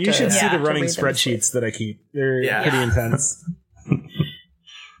literally have to. You should see the running spreadsheets that I keep. They're pretty intense.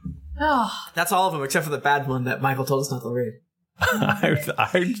 That's all of them except for the bad one that Michael told us not to read. I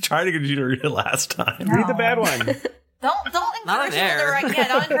tried to get you to read it last time. Read the bad one. Don't encourage people to write. Yeah,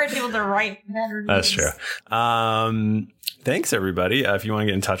 don't encourage people to write bad reviews. That's true. Thanks everybody. If you want to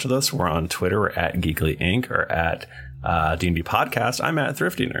get in touch with us, we're on Twitter. We're at Geekly Inc. or at D&D Podcast. I'm at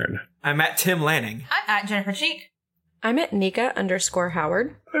Thrifty Nerd. I'm at Tim Lanning. I'm at Jennifer Cheek. I'm at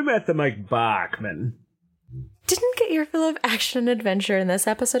Nika_Howard. I'm at the Mike Bachman. Didn't get your fill of action and adventure in this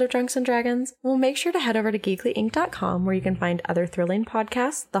episode of Drunks and Dragons? Well, make sure to head over to geeklyinc.com where you can find other thrilling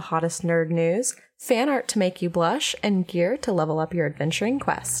podcasts, the hottest nerd news, fan art to make you blush, and gear to level up your adventuring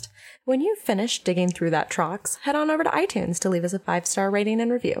quest. When you've finished digging through that Trox, head on over to iTunes to leave us a 5-star rating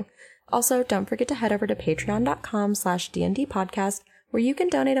and review. Also, don't forget to head over to patreon.com/DND podcast where you can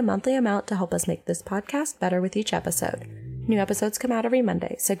donate a monthly amount to help us make this podcast better with each episode. New episodes come out every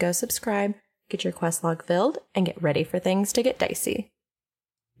Monday, so go subscribe, get your quest log filled, and get ready for things to get dicey.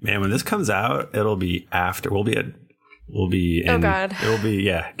 Man, when this comes out, it'll be after. GeeklyCon will be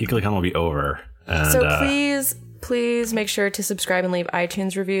over. And, so please make sure to subscribe and leave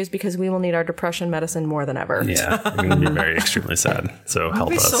iTunes reviews because we will need our depression medicine more than ever. Yeah, we're going to be very extremely sad. So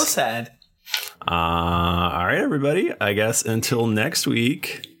help us. So sad. All right, everybody. I guess until next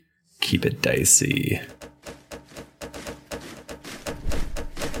week, keep it dicey.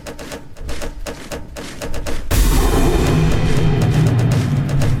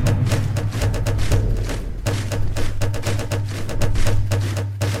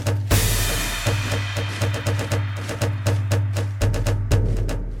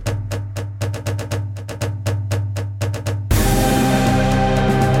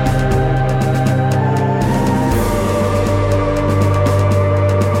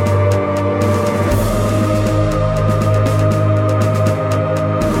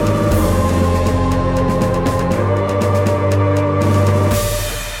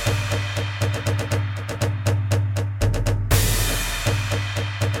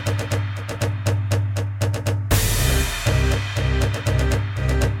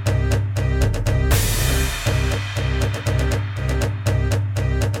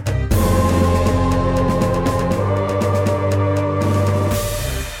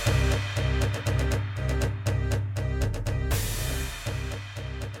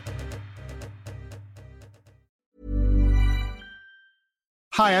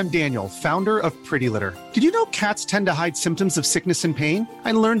 Hi, I'm Daniel, founder of Pretty Litter. Did you know cats tend to hide symptoms of sickness and pain?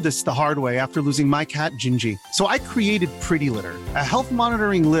 I learned this the hard way after losing my cat, Gingy. So I created Pretty Litter, a health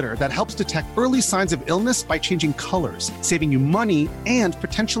monitoring litter that helps detect early signs of illness by changing colors, saving you money and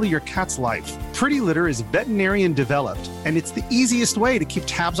potentially your cat's life. Pretty Litter is veterinarian developed, and it's the easiest way to keep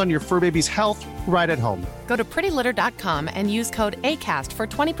tabs on your fur baby's health right at home. Go to prettylitter.com and use code ACAST for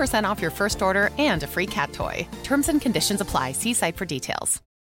 20% off your first order and a free cat toy. Terms and conditions apply. See site for details.